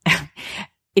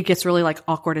 it gets really like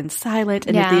awkward and silent.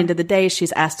 And at the Yeah. end of the day,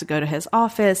 she's asked to go to his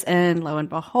office, and lo and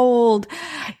behold,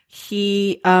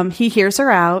 he hears her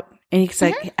out, and he's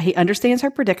like, he understands her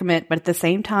predicament, but at the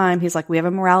same time, he's like, we have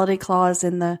a morality clause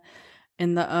in the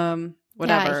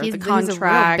whatever, he's the a real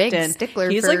contract. big and stickler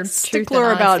he's for like truth stickler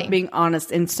and about honesty. being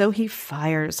honest. And so he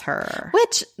fires her.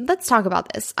 Which, let's talk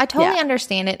about this. I totally Yeah.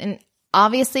 understand it. And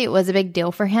obviously it was a big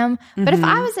deal for him. But if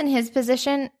I was in his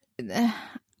position,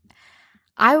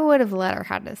 I would have let her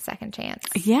have a second chance.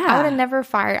 Yeah. I would have never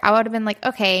fired. I would have been like,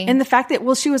 okay. And the fact that,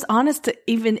 well, she was honest to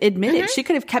even admit it. She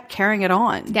could have kept carrying it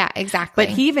on. Yeah, exactly.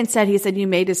 But he even said, you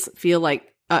made us feel like,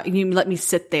 you let me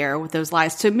sit there with those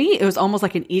lies. To me, it was almost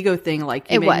like an ego thing. Like,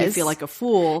 you made me feel like a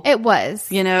fool. It was.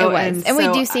 You know? It was. And we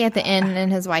so do see at the end, and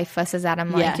his wife fusses at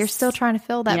him like, Yes. you're still trying to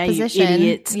fill that Yeah, position. you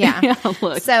idiot. Yeah.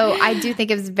 Look. So I do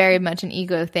think it was very much an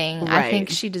ego thing. I Right. think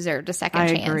she deserved a second I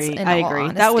chance. agree. In I all agree.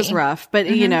 honesty. That was rough. But,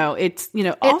 it's,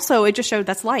 also it just showed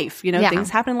that's life. Yeah. Things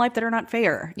happen in life that are not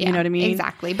fair. Yeah, You know what I mean?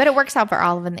 Exactly. But it works out for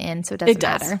Olive in the end, so it doesn't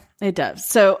matter. It does.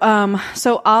 So,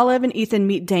 so Olive and Ethan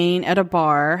meet Dane at a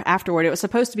bar afterward. It was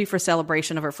supposed to be for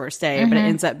celebration of her first day, but it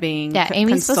ends up being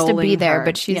Amy's supposed to be consoling there, her.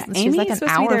 but she's Amy's like an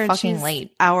supposed to be hour there, and fucking she's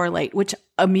late. Hour late, which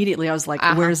immediately I was like,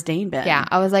 where's Dane been? Yeah,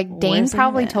 I was like, Dane Where's he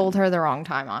probably been? told her the wrong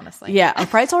time, honestly. Yeah, I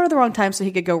probably told her the wrong time so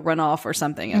he could go run off or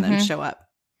something and then show up.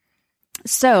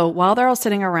 So while they're all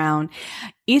sitting around,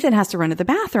 Ethan has to run to the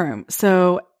bathroom.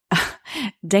 So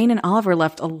Dane and Olive are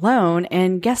left alone.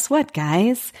 And guess what,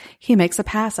 guys? He makes a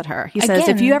pass at her. He says,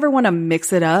 if you ever want to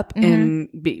mix it up and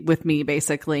be with me,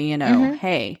 basically,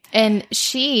 hey. And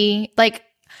she, like,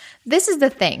 this is the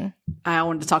thing. I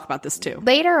wanted to talk about this too.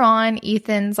 Later on,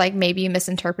 Ethan's like, maybe you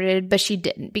misinterpreted, but she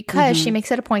didn't, because she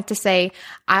makes it a point to say,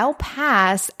 I'll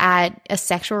pass at a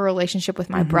sexual relationship with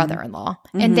my brother-in-law.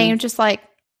 And Dane just like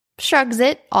shrugs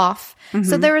it off.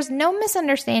 So there was no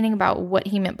misunderstanding about what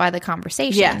he meant by the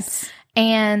conversation. Yes.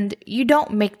 And you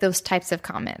don't make those types of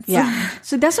comments. Yeah.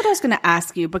 So that's what I was going to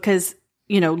ask you, because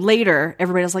later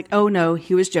everybody was like, oh no,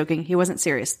 he was joking. He wasn't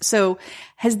serious. So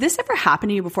has this ever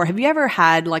happened to you before? Have you ever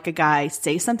had like a guy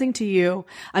say something to you?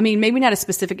 I mean, maybe not a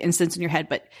specific instance in your head,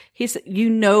 but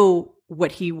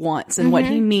what he wants and what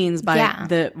he means by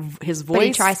his voice, But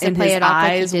he tries to and play his it off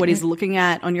like he eyes, what he's didn't. looking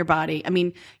at on your body. I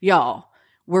mean, y'all,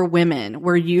 we're women.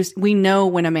 We know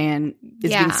when a man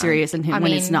is being serious and when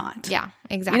it's not. Yeah,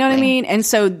 exactly. You know what I mean? And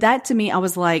so that, to me, I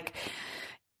was like,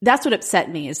 that's what upset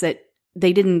me, is that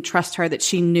they didn't trust her, that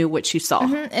she knew what she saw.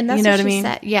 And that's you know what what I she mean?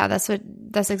 said. Yeah,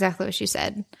 that's exactly what she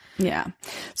said. Yeah.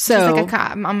 She's So like,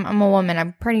 I'm a woman.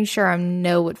 I'm pretty sure I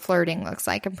know what flirting looks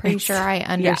like. I'm pretty sure I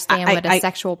understand what a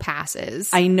sexual pass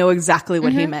is. I know exactly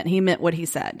what he meant. He meant what he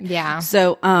said. Yeah.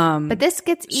 So, but this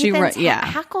gets Ethan's yeah.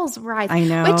 hackles rise. I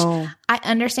know. Which I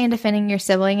understand defending your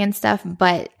sibling and stuff,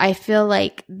 but I feel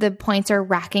like the points are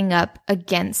racking up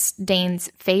against Dane's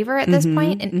favor at this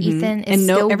point, and Ethan is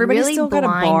still everybody's really still got a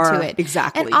blind bar. to it.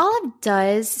 Exactly. And Olive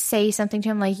does say something to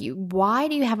him like, why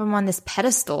do you have him on this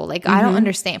pedestal? Like, I don't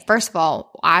understand. First of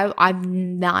all, I've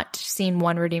not seen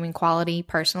one redeeming quality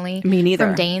personally. Me neither.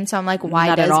 From Dane. So I'm like, why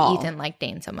Not at does all. Ethan like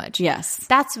Dane so much? Yes.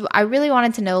 I really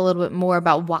wanted to know a little bit more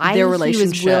about why Their he was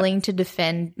relationship. willing to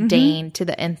defend Dane to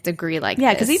the nth degree like Yeah,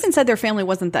 this. because Ethan said their family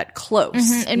wasn't that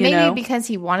close. And maybe because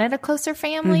he wanted a closer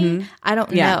family. I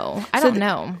don't know. I don't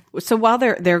know. So while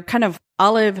they're kind of,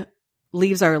 Olive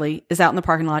leaves early, is out in the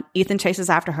parking lot. Ethan chases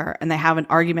after her, and they have an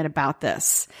argument about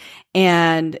this.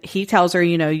 And he tells her,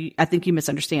 I think you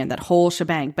misunderstand that whole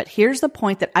shebang. But here's the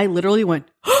point that I literally went,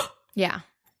 Yeah.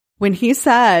 when he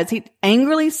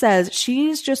angrily says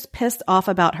she's just pissed off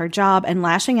about her job and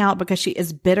lashing out because she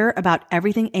is bitter about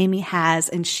everything Amy has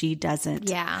and she doesn't.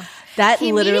 Yeah. That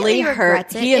He literally immediately hurt.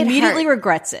 regrets it. He It immediately hurt.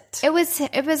 regrets it. It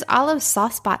was Olive's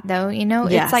soft spot though,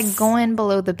 Yes. It's like going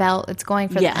below the belt. It's going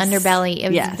for Yes. the underbelly. It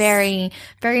was Yes. very,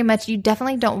 very much, you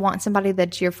definitely don't want somebody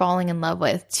that you're falling in love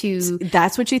with to,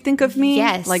 That's what you think of me?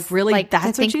 yes. Like really, like, that's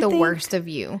to think what you the think? worst of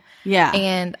you. Yeah.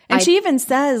 And she even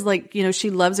says, like, she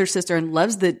loves her sister and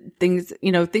loves the things,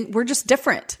 we're just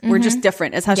different. We're just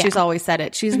different. Is how she's always said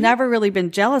it. She's never really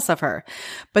been jealous of her.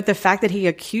 But the fact that he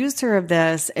accused her of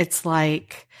this, it's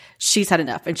like, she's had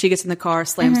enough. And she gets in the car,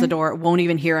 slams the door, won't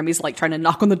even hear him. He's like trying to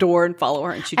knock on the door and follow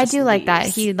her. And she I just do like that.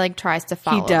 leaves. He like tries to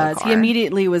follow He does. the He car.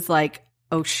 immediately was like,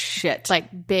 oh shit. like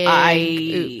big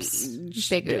oops.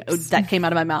 Big oops. That came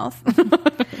out of my mouth.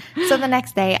 So the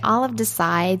next day, Olive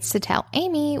decides to tell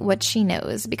Amy what she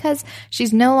knows because she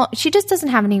just doesn't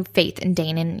have any faith in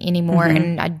Dane anymore,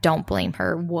 and I don't blame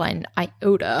her one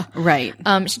iota. Right.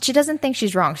 She doesn't think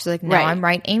she's wrong. She's like, no, Right. I'm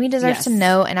right. Amy deserves Yes. to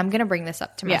know, and I'm going to bring this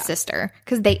up to my sister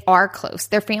because they are close.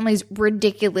 Their family's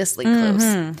ridiculously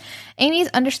close. Amy's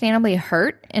understandably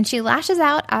hurt, and she lashes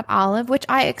out at Olive, which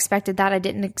I expected that. I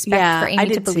didn't expect Yeah, for I Amy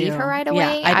to did believe too. her right Yeah,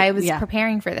 away. I was did- yeah.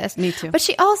 preparing for this. Me too. But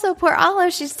she also, poor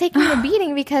Olive, she's taking a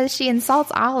beating because she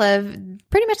insults Olive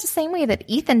pretty much the same way that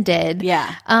Ethan did.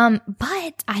 Yeah.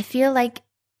 But I feel like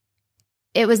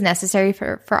it was necessary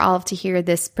for Olive to hear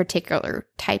this particular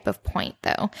type of point,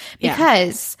 though,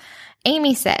 because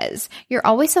Amy says, "You're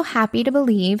always so happy to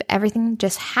believe everything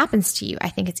just happens to you. I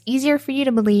think it's easier for you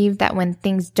to believe that when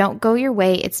things don't go your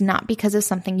way, it's not because of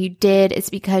something you did. It's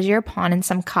because you're a pawn in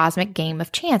some cosmic game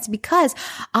of chance." Because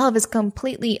Olive is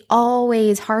completely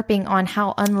always harping on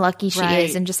how unlucky she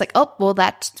is, and just like, "Oh, well,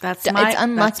 it's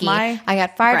unlucky. I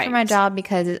got fired from my job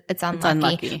because it's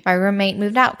unlucky. My roommate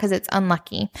moved out because it's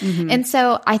unlucky." And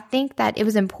so I think that it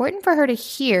was important for her to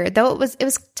hear, though it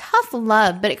was tough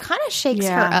love, but it kind of shakes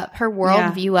her up, her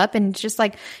worldview up, and just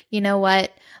like, you know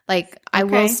what, like I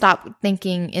will stop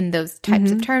thinking in those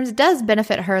types of terms. It does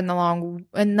benefit her in the long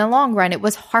run. It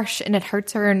was harsh and it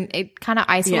hurts her, and it kind of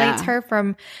isolates her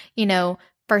from, you know,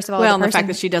 first of all, the fact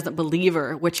that she doesn't believe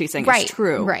her, what she's saying is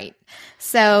true. Right.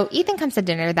 So Ethan comes to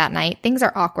dinner that night. Things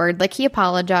are awkward. Like, he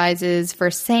apologizes for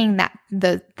saying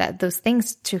those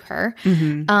things to her.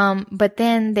 But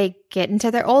then they get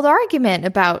into their old argument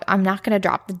about, I'm not going to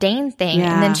drop the Dane thing.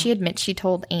 And then she admits she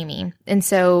told Amy. And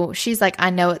so she's like, I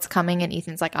know it's coming. And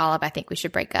Ethan's like, Olive, I think we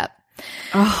should break up.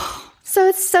 So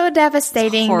it's so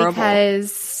devastating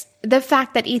because the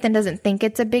fact that Ethan doesn't think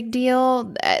it's a big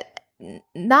deal,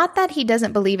 not that he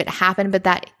doesn't believe it happened, but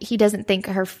that he doesn't think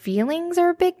her feelings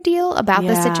are a big deal about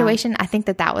the situation. I think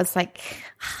that was like,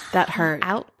 that hurt.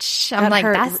 Ouch. I'm like,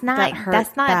 that's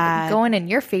not going in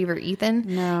your favor,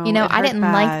 Ethan. No, you know, I didn't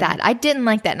like that. I didn't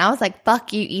like that. And I was like,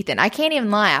 fuck you, Ethan. I can't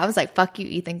even lie. I was like, fuck you,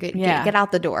 Ethan. Get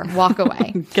out the door. Walk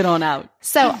away. Get on out.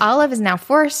 So Olive is now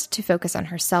forced to focus on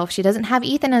herself. She doesn't have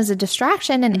Ethan as a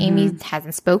distraction, and Amy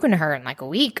hasn't spoken to her in like a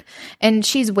week. And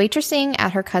she's waitressing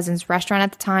at her cousin's restaurant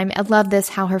at the time. I love this,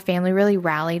 how her family really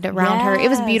rallied around her. It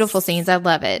was beautiful scenes. I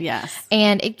love it. Yes.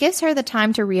 And it gives her the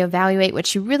time to reevaluate what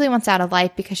she really wants out of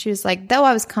life, because she was like, though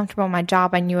I was comfortable in my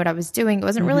job, I knew what I was doing. It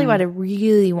wasn't really what I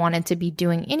really wanted to be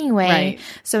doing anyway. Right.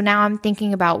 So now I'm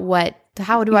thinking about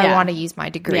how do I want to use my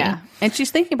degree? Yeah. And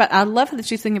she's thinking about, I love that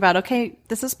she's thinking about, okay,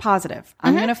 this is positive.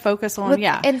 I'm going to focus on,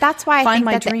 And that's why I think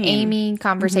that dream. The Amy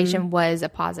conversation was a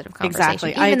positive conversation.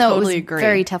 Exactly. Even though totally it was agree.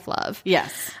 Very tough love.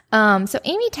 Yes. So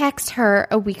Amy texts her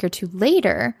a week or two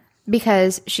later,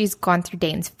 because she's gone through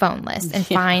Dane's phone list and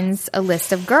finds a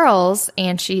list of girls,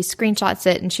 and she screenshots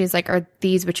it, and she's like, are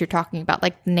these what you're talking about?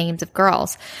 Like, names of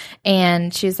girls.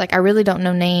 And she's like, I really don't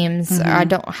know names. Or I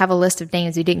don't have a list of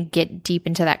names. We didn't get deep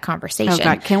into that conversation. Oh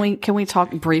God. Can we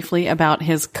talk briefly about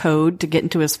his code to get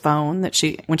into his phone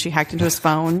when she hacked into his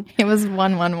phone? It was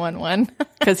 1111.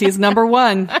 Because he's number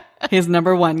one. He's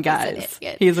number one, guys.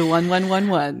 He's a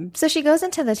 1111. So she goes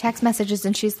into the text messages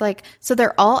and she's like, so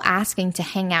they're all asking to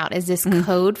hang out. Is this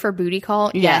code for booty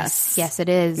call? Yes. Yes, it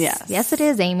is. Yes, it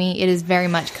is, Amy. It is very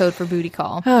much code for booty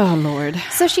call. Oh, Lord.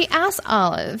 So she asks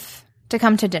Olive to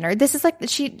come to dinner. This is like,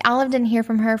 Olive didn't hear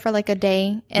from her for like a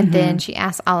day. And then she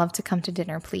asked Olive to come to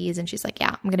dinner, please. And she's like,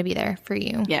 yeah, I'm going to be there for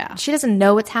you. Yeah. She doesn't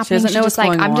know what's happening. She's just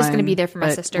like, I'm just going to be there for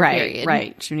my sister, period.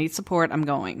 Right. She needs support. I'm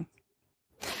going.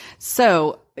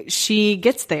 So she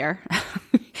gets there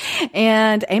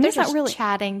and Amy's not really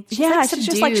chatting. She's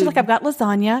just like, I've got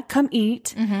lasagna, come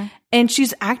eat. And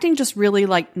she's acting just really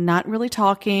like not really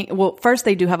talking. Well, first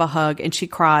they do have a hug and she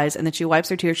cries, and then she wipes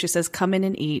her tears. She says, come in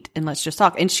and eat and let's just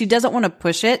talk. And she doesn't want to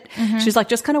push it. She's like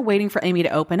just kind of waiting for Amy to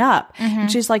open up.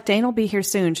 And she's like, Dane will be here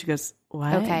soon. She goes,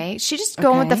 what? Okay. She just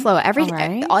going with the flow.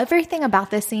 Everything about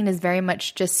this scene is very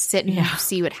much just sit and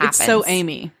see what happens. It's so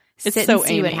Amy. It's sit so and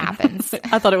see Amy. what happens.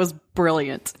 I thought it was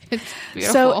brilliant. It's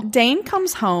beautiful. So Dane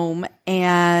comes home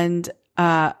and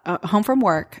home from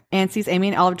work and sees Amy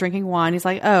and Olive drinking wine. He's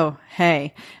like, "Oh,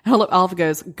 hey." And Olive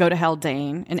goes, "Go to hell,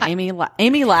 Dane." And Amy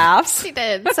laughs. She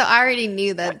did. So I already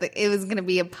knew that it was going to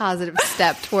be a positive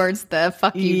step towards the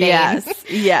fuck you, Dane.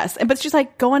 Yes. But she's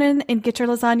like, "Go on in and get your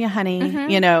lasagna,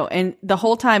 honey." You know, and the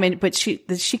whole time, but she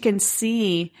can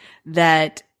see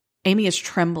that Amy is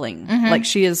trembling. Like,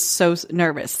 she is so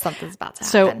nervous. Something's about to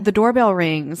happen. So the doorbell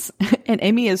rings and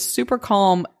Amy is super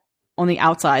calm on the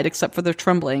outside, except for the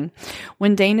trembling,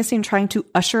 when Dane is seen trying to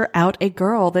usher out a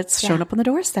girl that's shown up on the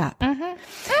doorstep.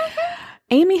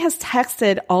 Amy has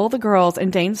texted all the girls in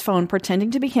Dane's phone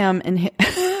pretending to be him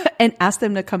and asked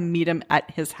them to come meet him at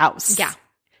his house. Yeah.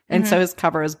 And so his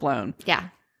cover is blown. Yeah.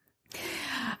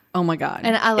 Oh my God.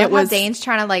 And I love how Dane's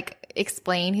trying to like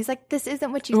explain. He's like, this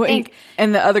isn't what you think.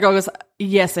 And the other girl goes,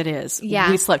 yes, it is. Yeah.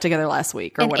 We slept together last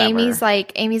week or whatever. Amy's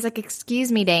like,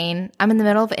 excuse me, Dane. I'm in the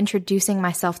middle of introducing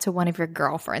myself to one of your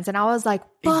girlfriends. And I was like,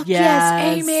 fuck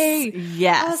yes, Amy.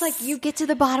 Yes. I was like, you get to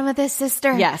the bottom of this,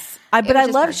 sister. Yes. But I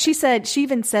love, she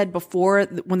even said before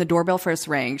when the doorbell first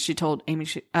rang, she told Amy,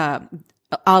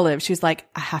 Olive, she's like,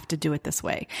 I have to do it this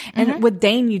way. And with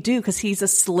Dane, you do, because he's a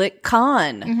slick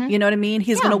con. You know what I mean?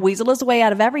 He's going to weasel his way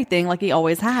out of everything like he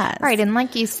always has. Right. And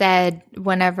like you said,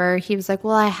 whenever he was like,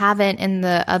 well, I haven't, and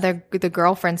the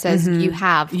girlfriend says, you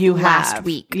have last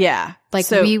week. Yeah. Like,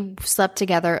 so, we slept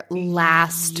together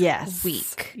last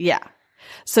week. Yeah.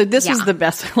 So this is the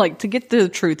best, like, to get to the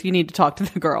truth, you need to talk to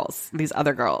the girls, these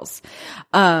other girls.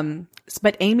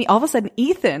 But Amy, all of a sudden,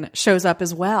 Ethan shows up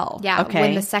as well. Yeah. Okay.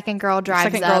 When the second girl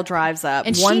drives up.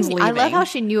 And One's leaving. I love how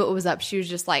she knew it was up. She was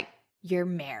just like, you're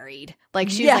married. Like,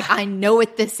 she's like, I know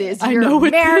what this is. You're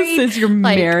married. You're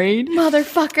like, married.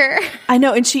 Motherfucker. I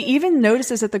know. And she even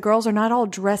notices that the girls are not all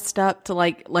dressed up to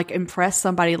like impress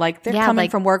somebody. Like, they're coming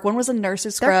from work. One was a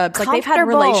nurse's scrubs. Like, they've had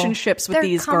relationships with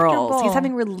these girls. He's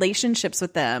having relationships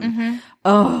with them.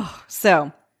 Oh,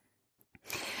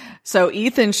 So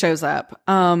Ethan shows up,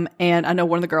 and I know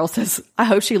one of the girls says, I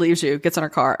hope she leaves you, gets in her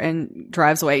car and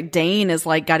drives away. Dane is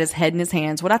like, got his head in his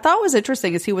hands. What I thought was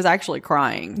interesting is he was actually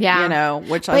crying, you know,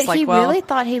 which I was like, well. But he really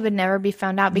thought he would never be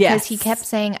found out because he kept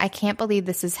saying, I can't believe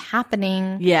this is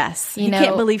happening. Yes. He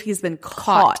can't believe he's been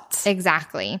caught.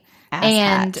 Exactly.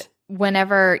 And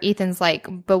whenever Ethan's like,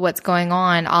 but what's going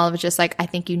on? Olive's just like, I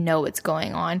think you know what's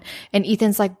going on. And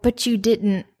Ethan's like, but you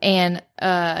didn't. And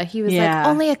he was like,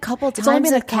 only a couple times. It's only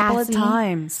been a couple Cassie. of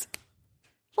times.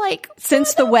 Like,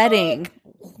 since the wedding.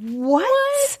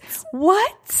 What?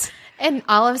 And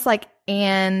Olive's like,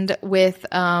 and with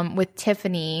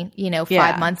Tiffany, you know,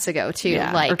 5 months ago too,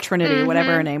 like, or Trinity,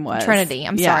 whatever her name was. Trinity.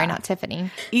 I'm sorry, not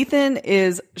Tiffany. Ethan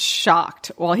is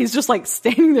shocked while he's just like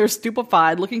standing there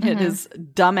stupefied, looking at his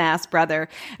dumbass brother,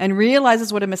 and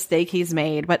realizes what a mistake he's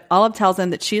made. But Olive tells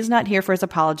him that she is not here for his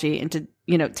apology and to,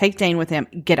 you know, take Dane with him,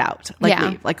 get out, like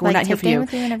leave, like we're not here for you.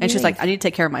 And she's like, I need to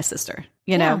take care of my sister,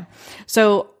 you know?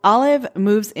 So Olive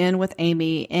moves in with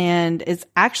Amy and is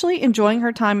actually enjoying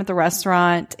her time at the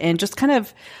restaurant and just kind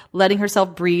of letting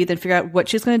herself breathe and figure out what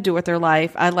she's going to do with her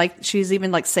life. She's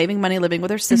even like saving money, living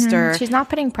with her sister. She's not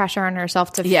putting pressure on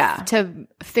herself to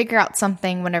figure out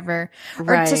something whenever, or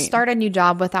to start a new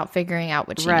job without figuring out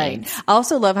what she needs. I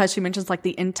also love how she mentions like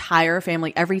the entire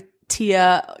family, every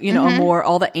Tia, you know, Amor,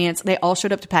 all the aunts, they all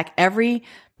showed up to pack every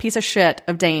piece of shit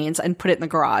of Dane's and put it in the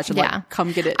garage and like,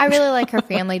 come get it. I really like her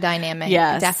family dynamic.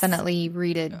 Definitely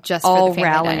read it just all for the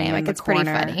family dynamic. It's pretty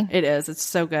funny. It is. It's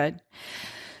so good.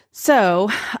 So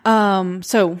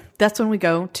that's when we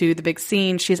go to the big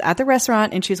scene. She's at the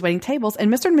restaurant and she's waiting tables, and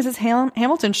Mr. and Mrs.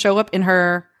 Hamilton show up in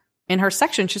her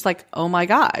section. She's like, oh my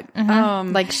God.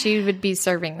 Like she would be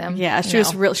serving them. Yeah. She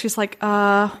was real. She's like,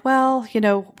 well, you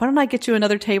know, why don't I get you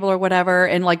another table or whatever?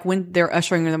 And like when they're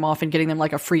ushering them off and getting them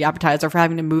like a free appetizer for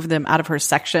having to move them out of her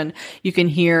section, you can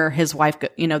hear his wife go,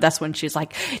 you know, that's when she's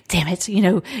like, damn it. You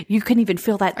know, you couldn't even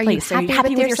fill that place. Are you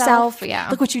happy with yourself? Yeah.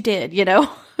 Look what you did, you know?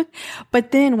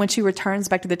 But then when she returns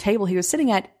back to the table he was sitting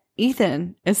at,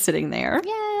 Ethan is sitting there.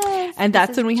 Yes. And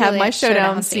that's when we have my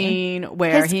showdown scene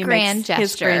where he makes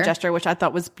his grand gesture, which I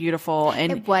thought was beautiful.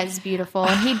 And it was beautiful.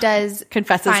 And he does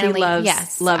confesses he loves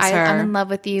her. I'm in love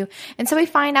with you. And so we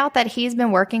find out that he's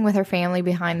been working with her family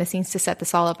behind the scenes to set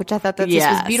this all up, which I thought that this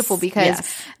was beautiful because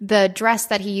the dress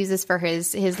that he uses for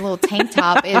his little tank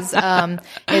top is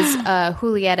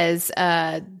Julietta's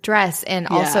dress. And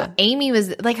also Amy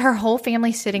was like, her whole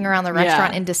family sitting around the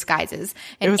restaurant in disguises.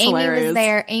 And Amy hilarious. was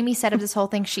there. Amy set up this whole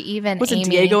thing. Was it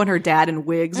Diego and her dad in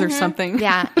wigs or something?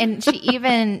 Yeah. And she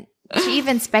even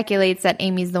speculates that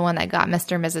Amy's the one that got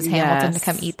Mr. and Mrs. Hamilton to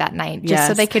come eat that night just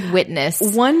so they could witness.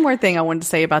 One more thing I wanted to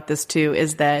say about this too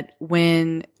is that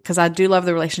because I do love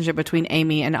the relationship between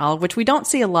Amy and Olive, which we don't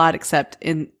see a lot except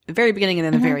in the very beginning and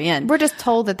then the very end. We're just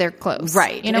told that they're close.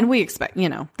 Right. You know? And we expect, you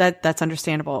know, that's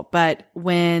understandable. But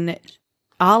when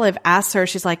Olive asks her,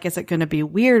 she's like, is it going to be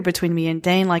weird between me and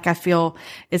Dane? Like, I feel,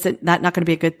 is it not going to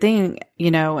be a good thing?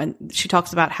 You know, and she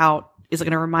talks about how, is it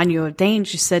going to remind you of Dane?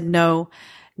 She said, no.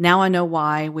 Now I know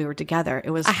why we were together. It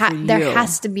was for you. There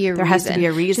has to be a reason. There has to be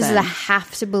a reason. She says, I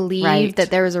have to believe that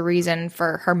there was a reason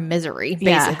for her misery,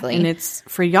 basically. Yeah, and it's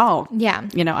for y'all. Yeah.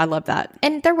 You know, I love that.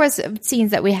 And there was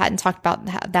scenes that we hadn't talked about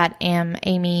that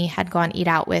Amy had gone eat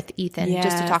out with Ethan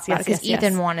just to talk about it because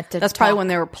Ethan wanted to That's probably when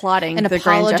they were plotting and the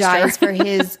apologize for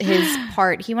his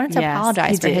part. He wanted to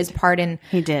apologize for his part in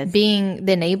being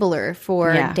the enabler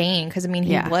for Dane because, I mean,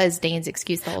 he was Dane's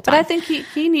excuse the whole time. But I think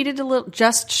he needed a little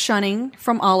just shunning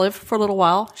from Olive for a little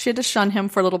while. She had to shun him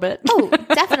for a little bit. Oh,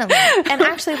 definitely. And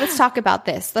actually, let's talk about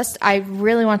this. I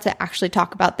really want to actually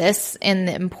talk about this and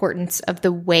the importance of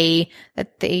the way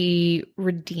that they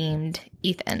redeemed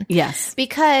Ethan. Yes.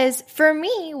 Because for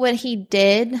me, what he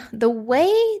did, the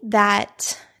way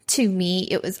that, to me,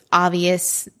 it was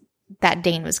obvious that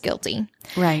Dane was guilty.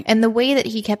 Right. And the way that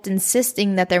he kept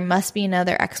insisting that there must be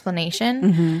another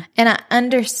explanation. And I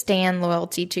understand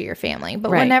loyalty to your family,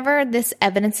 but whenever this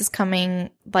evidence is coming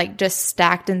like just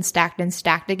stacked and stacked and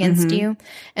stacked against you,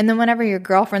 and then whenever your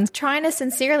girlfriend's trying to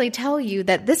sincerely tell you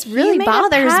that this really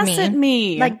bothers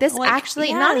me. Like this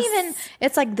actually, not even,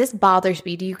 it's like, this bothers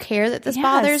me. Do you care that this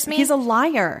bothers me? He's a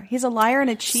liar. He's a liar and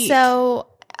a cheat. So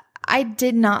I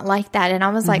did not like that. And I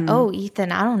was like, oh,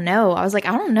 Ethan, I don't know. I was like,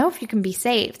 I don't know if you can be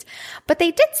saved. But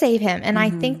they did save him. And I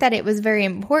think that it was very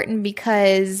important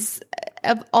because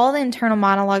of all the internal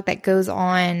monologue that goes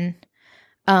on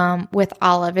with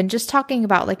Olive, and just talking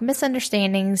about like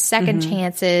misunderstandings, second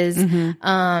chances,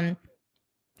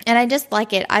 and I just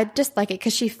like it. I just like it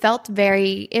because she felt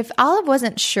very, if Olive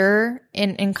wasn't sure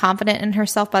and confident in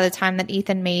herself by the time that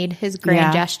Ethan made his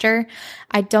grand gesture,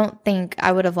 I don't think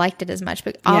I would have liked it as much.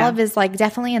 But Olive is like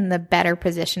definitely in the better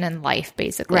position in life,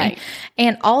 basically. Right.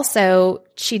 And also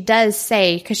she does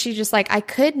say, because she's just like, I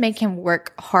could make him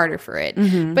work harder for it.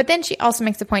 But then she also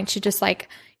makes the point, she just like,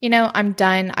 you know, I'm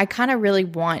done. I kind of really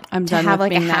want to have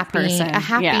like a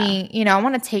happy, you know, I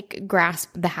want to grasp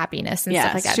the happiness and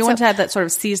stuff like that. She wants to have that sort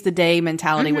of seize the day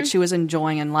mentality, which she was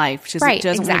enjoying in life. She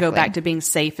doesn't want to go back to being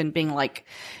safe and being like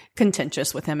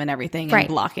contentious with him and everything and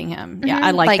blocking him. Yeah, I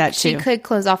like that too. She could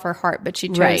close off her heart, but she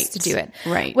chose to do it.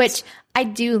 Right. Which I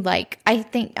do like. I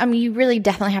think, I mean, you really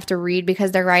definitely have to read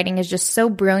because their writing is just so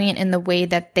brilliant in the way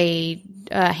that they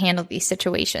handle these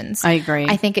situations. I agree.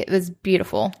 I think it was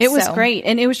beautiful. It was great.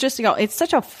 And it was just, you know, it's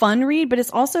such a fun read, but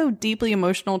it's also deeply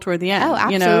emotional toward the end. Oh,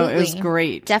 absolutely. You know, it was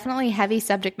great. Definitely heavy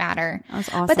subject matter. That was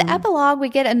awesome. But the epilogue, we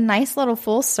get a nice little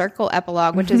full circle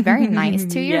epilogue, which is very nice.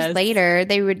 2 years later,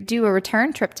 they would do a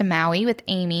return trip to Maui with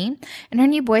Amy and her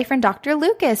new boyfriend, Dr.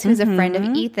 Lucas, who's a friend of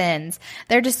Ethan's.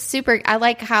 They're just super, I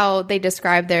like how they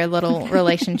describe their little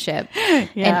relationship.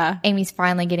 And Amy's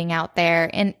finally getting out there.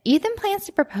 And Ethan plans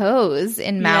to propose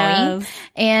in Maui.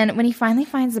 And when he finally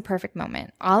finds the perfect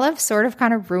moment, Olive sort of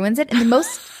kind of ruins it in the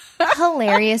most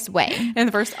hilarious way. In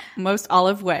the most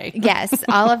Olive way. Yes,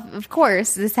 Olive, of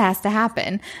course, this has to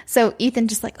happen. So Ethan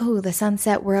just like, oh, the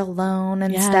sunset, we're alone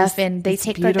and stuff. And they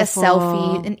take like a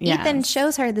selfie. And Ethan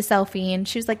shows her the selfie and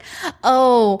she was like,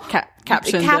 oh,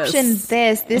 caption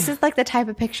this. This is like the type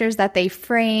of pictures that they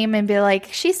frame and be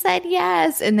like, she said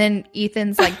yes. And then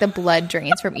Ethan's like, the blood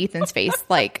drains from Ethan's face.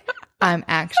 Like, I'm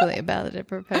actually about to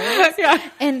propose.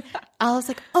 And I was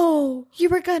like, oh, you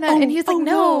were gonna. And he was like,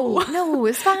 no,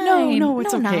 it's fine. No,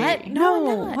 it's okay.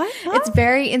 No, what? Huh? It's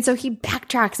very, and so he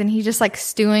backtracks and he's just like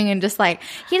stewing and just like,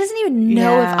 he doesn't even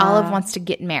know if Olive wants to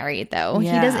get married though.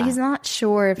 He's not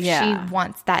sure if she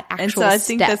wants that actual and so I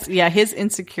think step. that's, his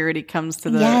insecurity comes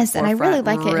to the and I really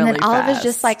like it. And then Olive is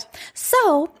just like,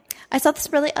 so I saw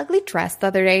this really ugly dress the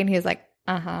other day, and he was like,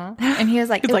 and he was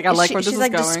like, I like where this she's is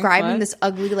like going. describing this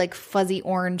ugly, like fuzzy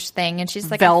orange thing. And she's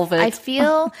like, velvet. I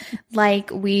feel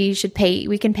like we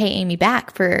can pay Amy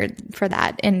back for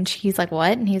that. And he's like,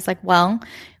 what? And he's like, well,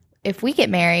 if we get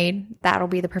married, that'll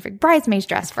be the perfect bridesmaid's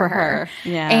dress for her.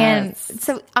 Yeah. And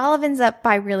so Olive ends up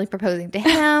by really proposing to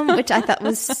him, which I thought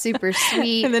was super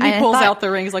sweet. And then he pulls out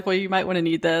the ring. He's like, well, you might want to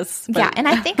need this. But. Yeah. And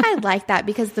I think I like that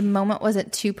because the moment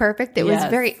wasn't too perfect. It was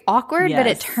very awkward, but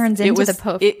it turns into the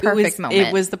perfect moment.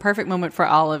 It was the perfect moment for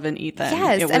Olive and Ethan.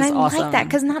 Yes. And I awesome. like that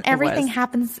because not everything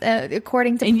happens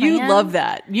according to plan. And you love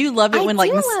that. You love it when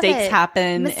like mistakes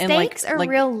happen. Mistakes and are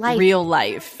real life. Real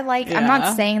life. Like, I'm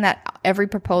not saying that every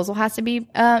proposal has to be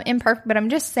imperfect, but I'm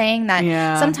just saying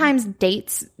that sometimes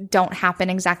dates don't happen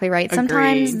exactly right.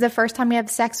 Sometimes the first time you have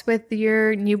sex with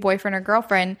your new boyfriend or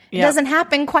girlfriend doesn't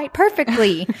happen quite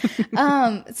perfectly.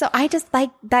 So I just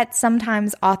like that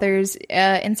sometimes authors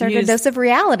insert a dose of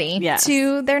reality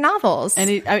to their novels. And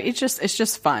it's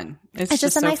just fun. It's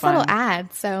just a nice little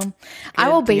ad. So I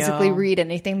will basically read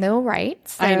anything they'll write.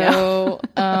 So, I know.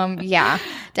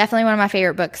 Definitely one of my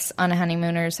favorite books on a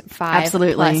Honeymooners. 5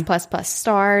 Absolutely. plus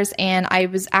stars. And I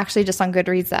was actually just on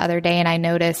Goodreads the other day and I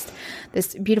noticed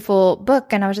this beautiful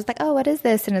book and I was just like, oh, what is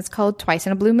this? And it's called Twice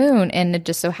in a Blue Moon. And it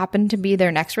just so happened to be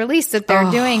their next release that they're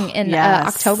doing in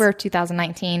October of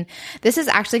 2019. This is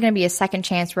actually going to be a second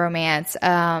chance romance.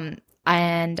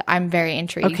 And I'm very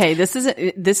intrigued. Okay, this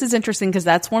is interesting because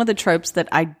that's one of the tropes that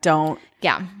I don't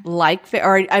like,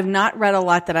 or I've not read a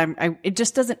lot that it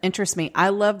just doesn't interest me. I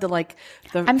love the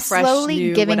I'm fresh, slowly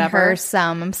new, giving whatever. her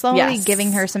some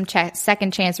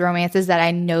second chance romances that I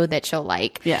know that she'll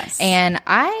like. Yes, and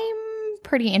I'm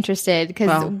pretty interested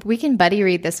because we can buddy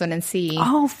read this one and see.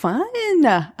 Oh, fun!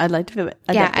 I'd like to.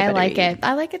 I like it.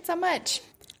 I like it so much.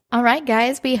 All right,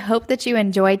 guys, we hope that you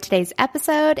enjoyed today's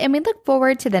episode, and we look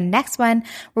forward to the next one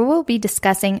where we'll be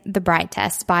discussing The Bride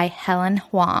Test by Helen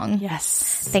Huang.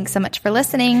 Yes. Thanks so much for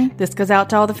listening. This goes out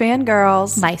to all the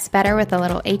fangirls. Life's better with a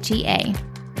little HEA.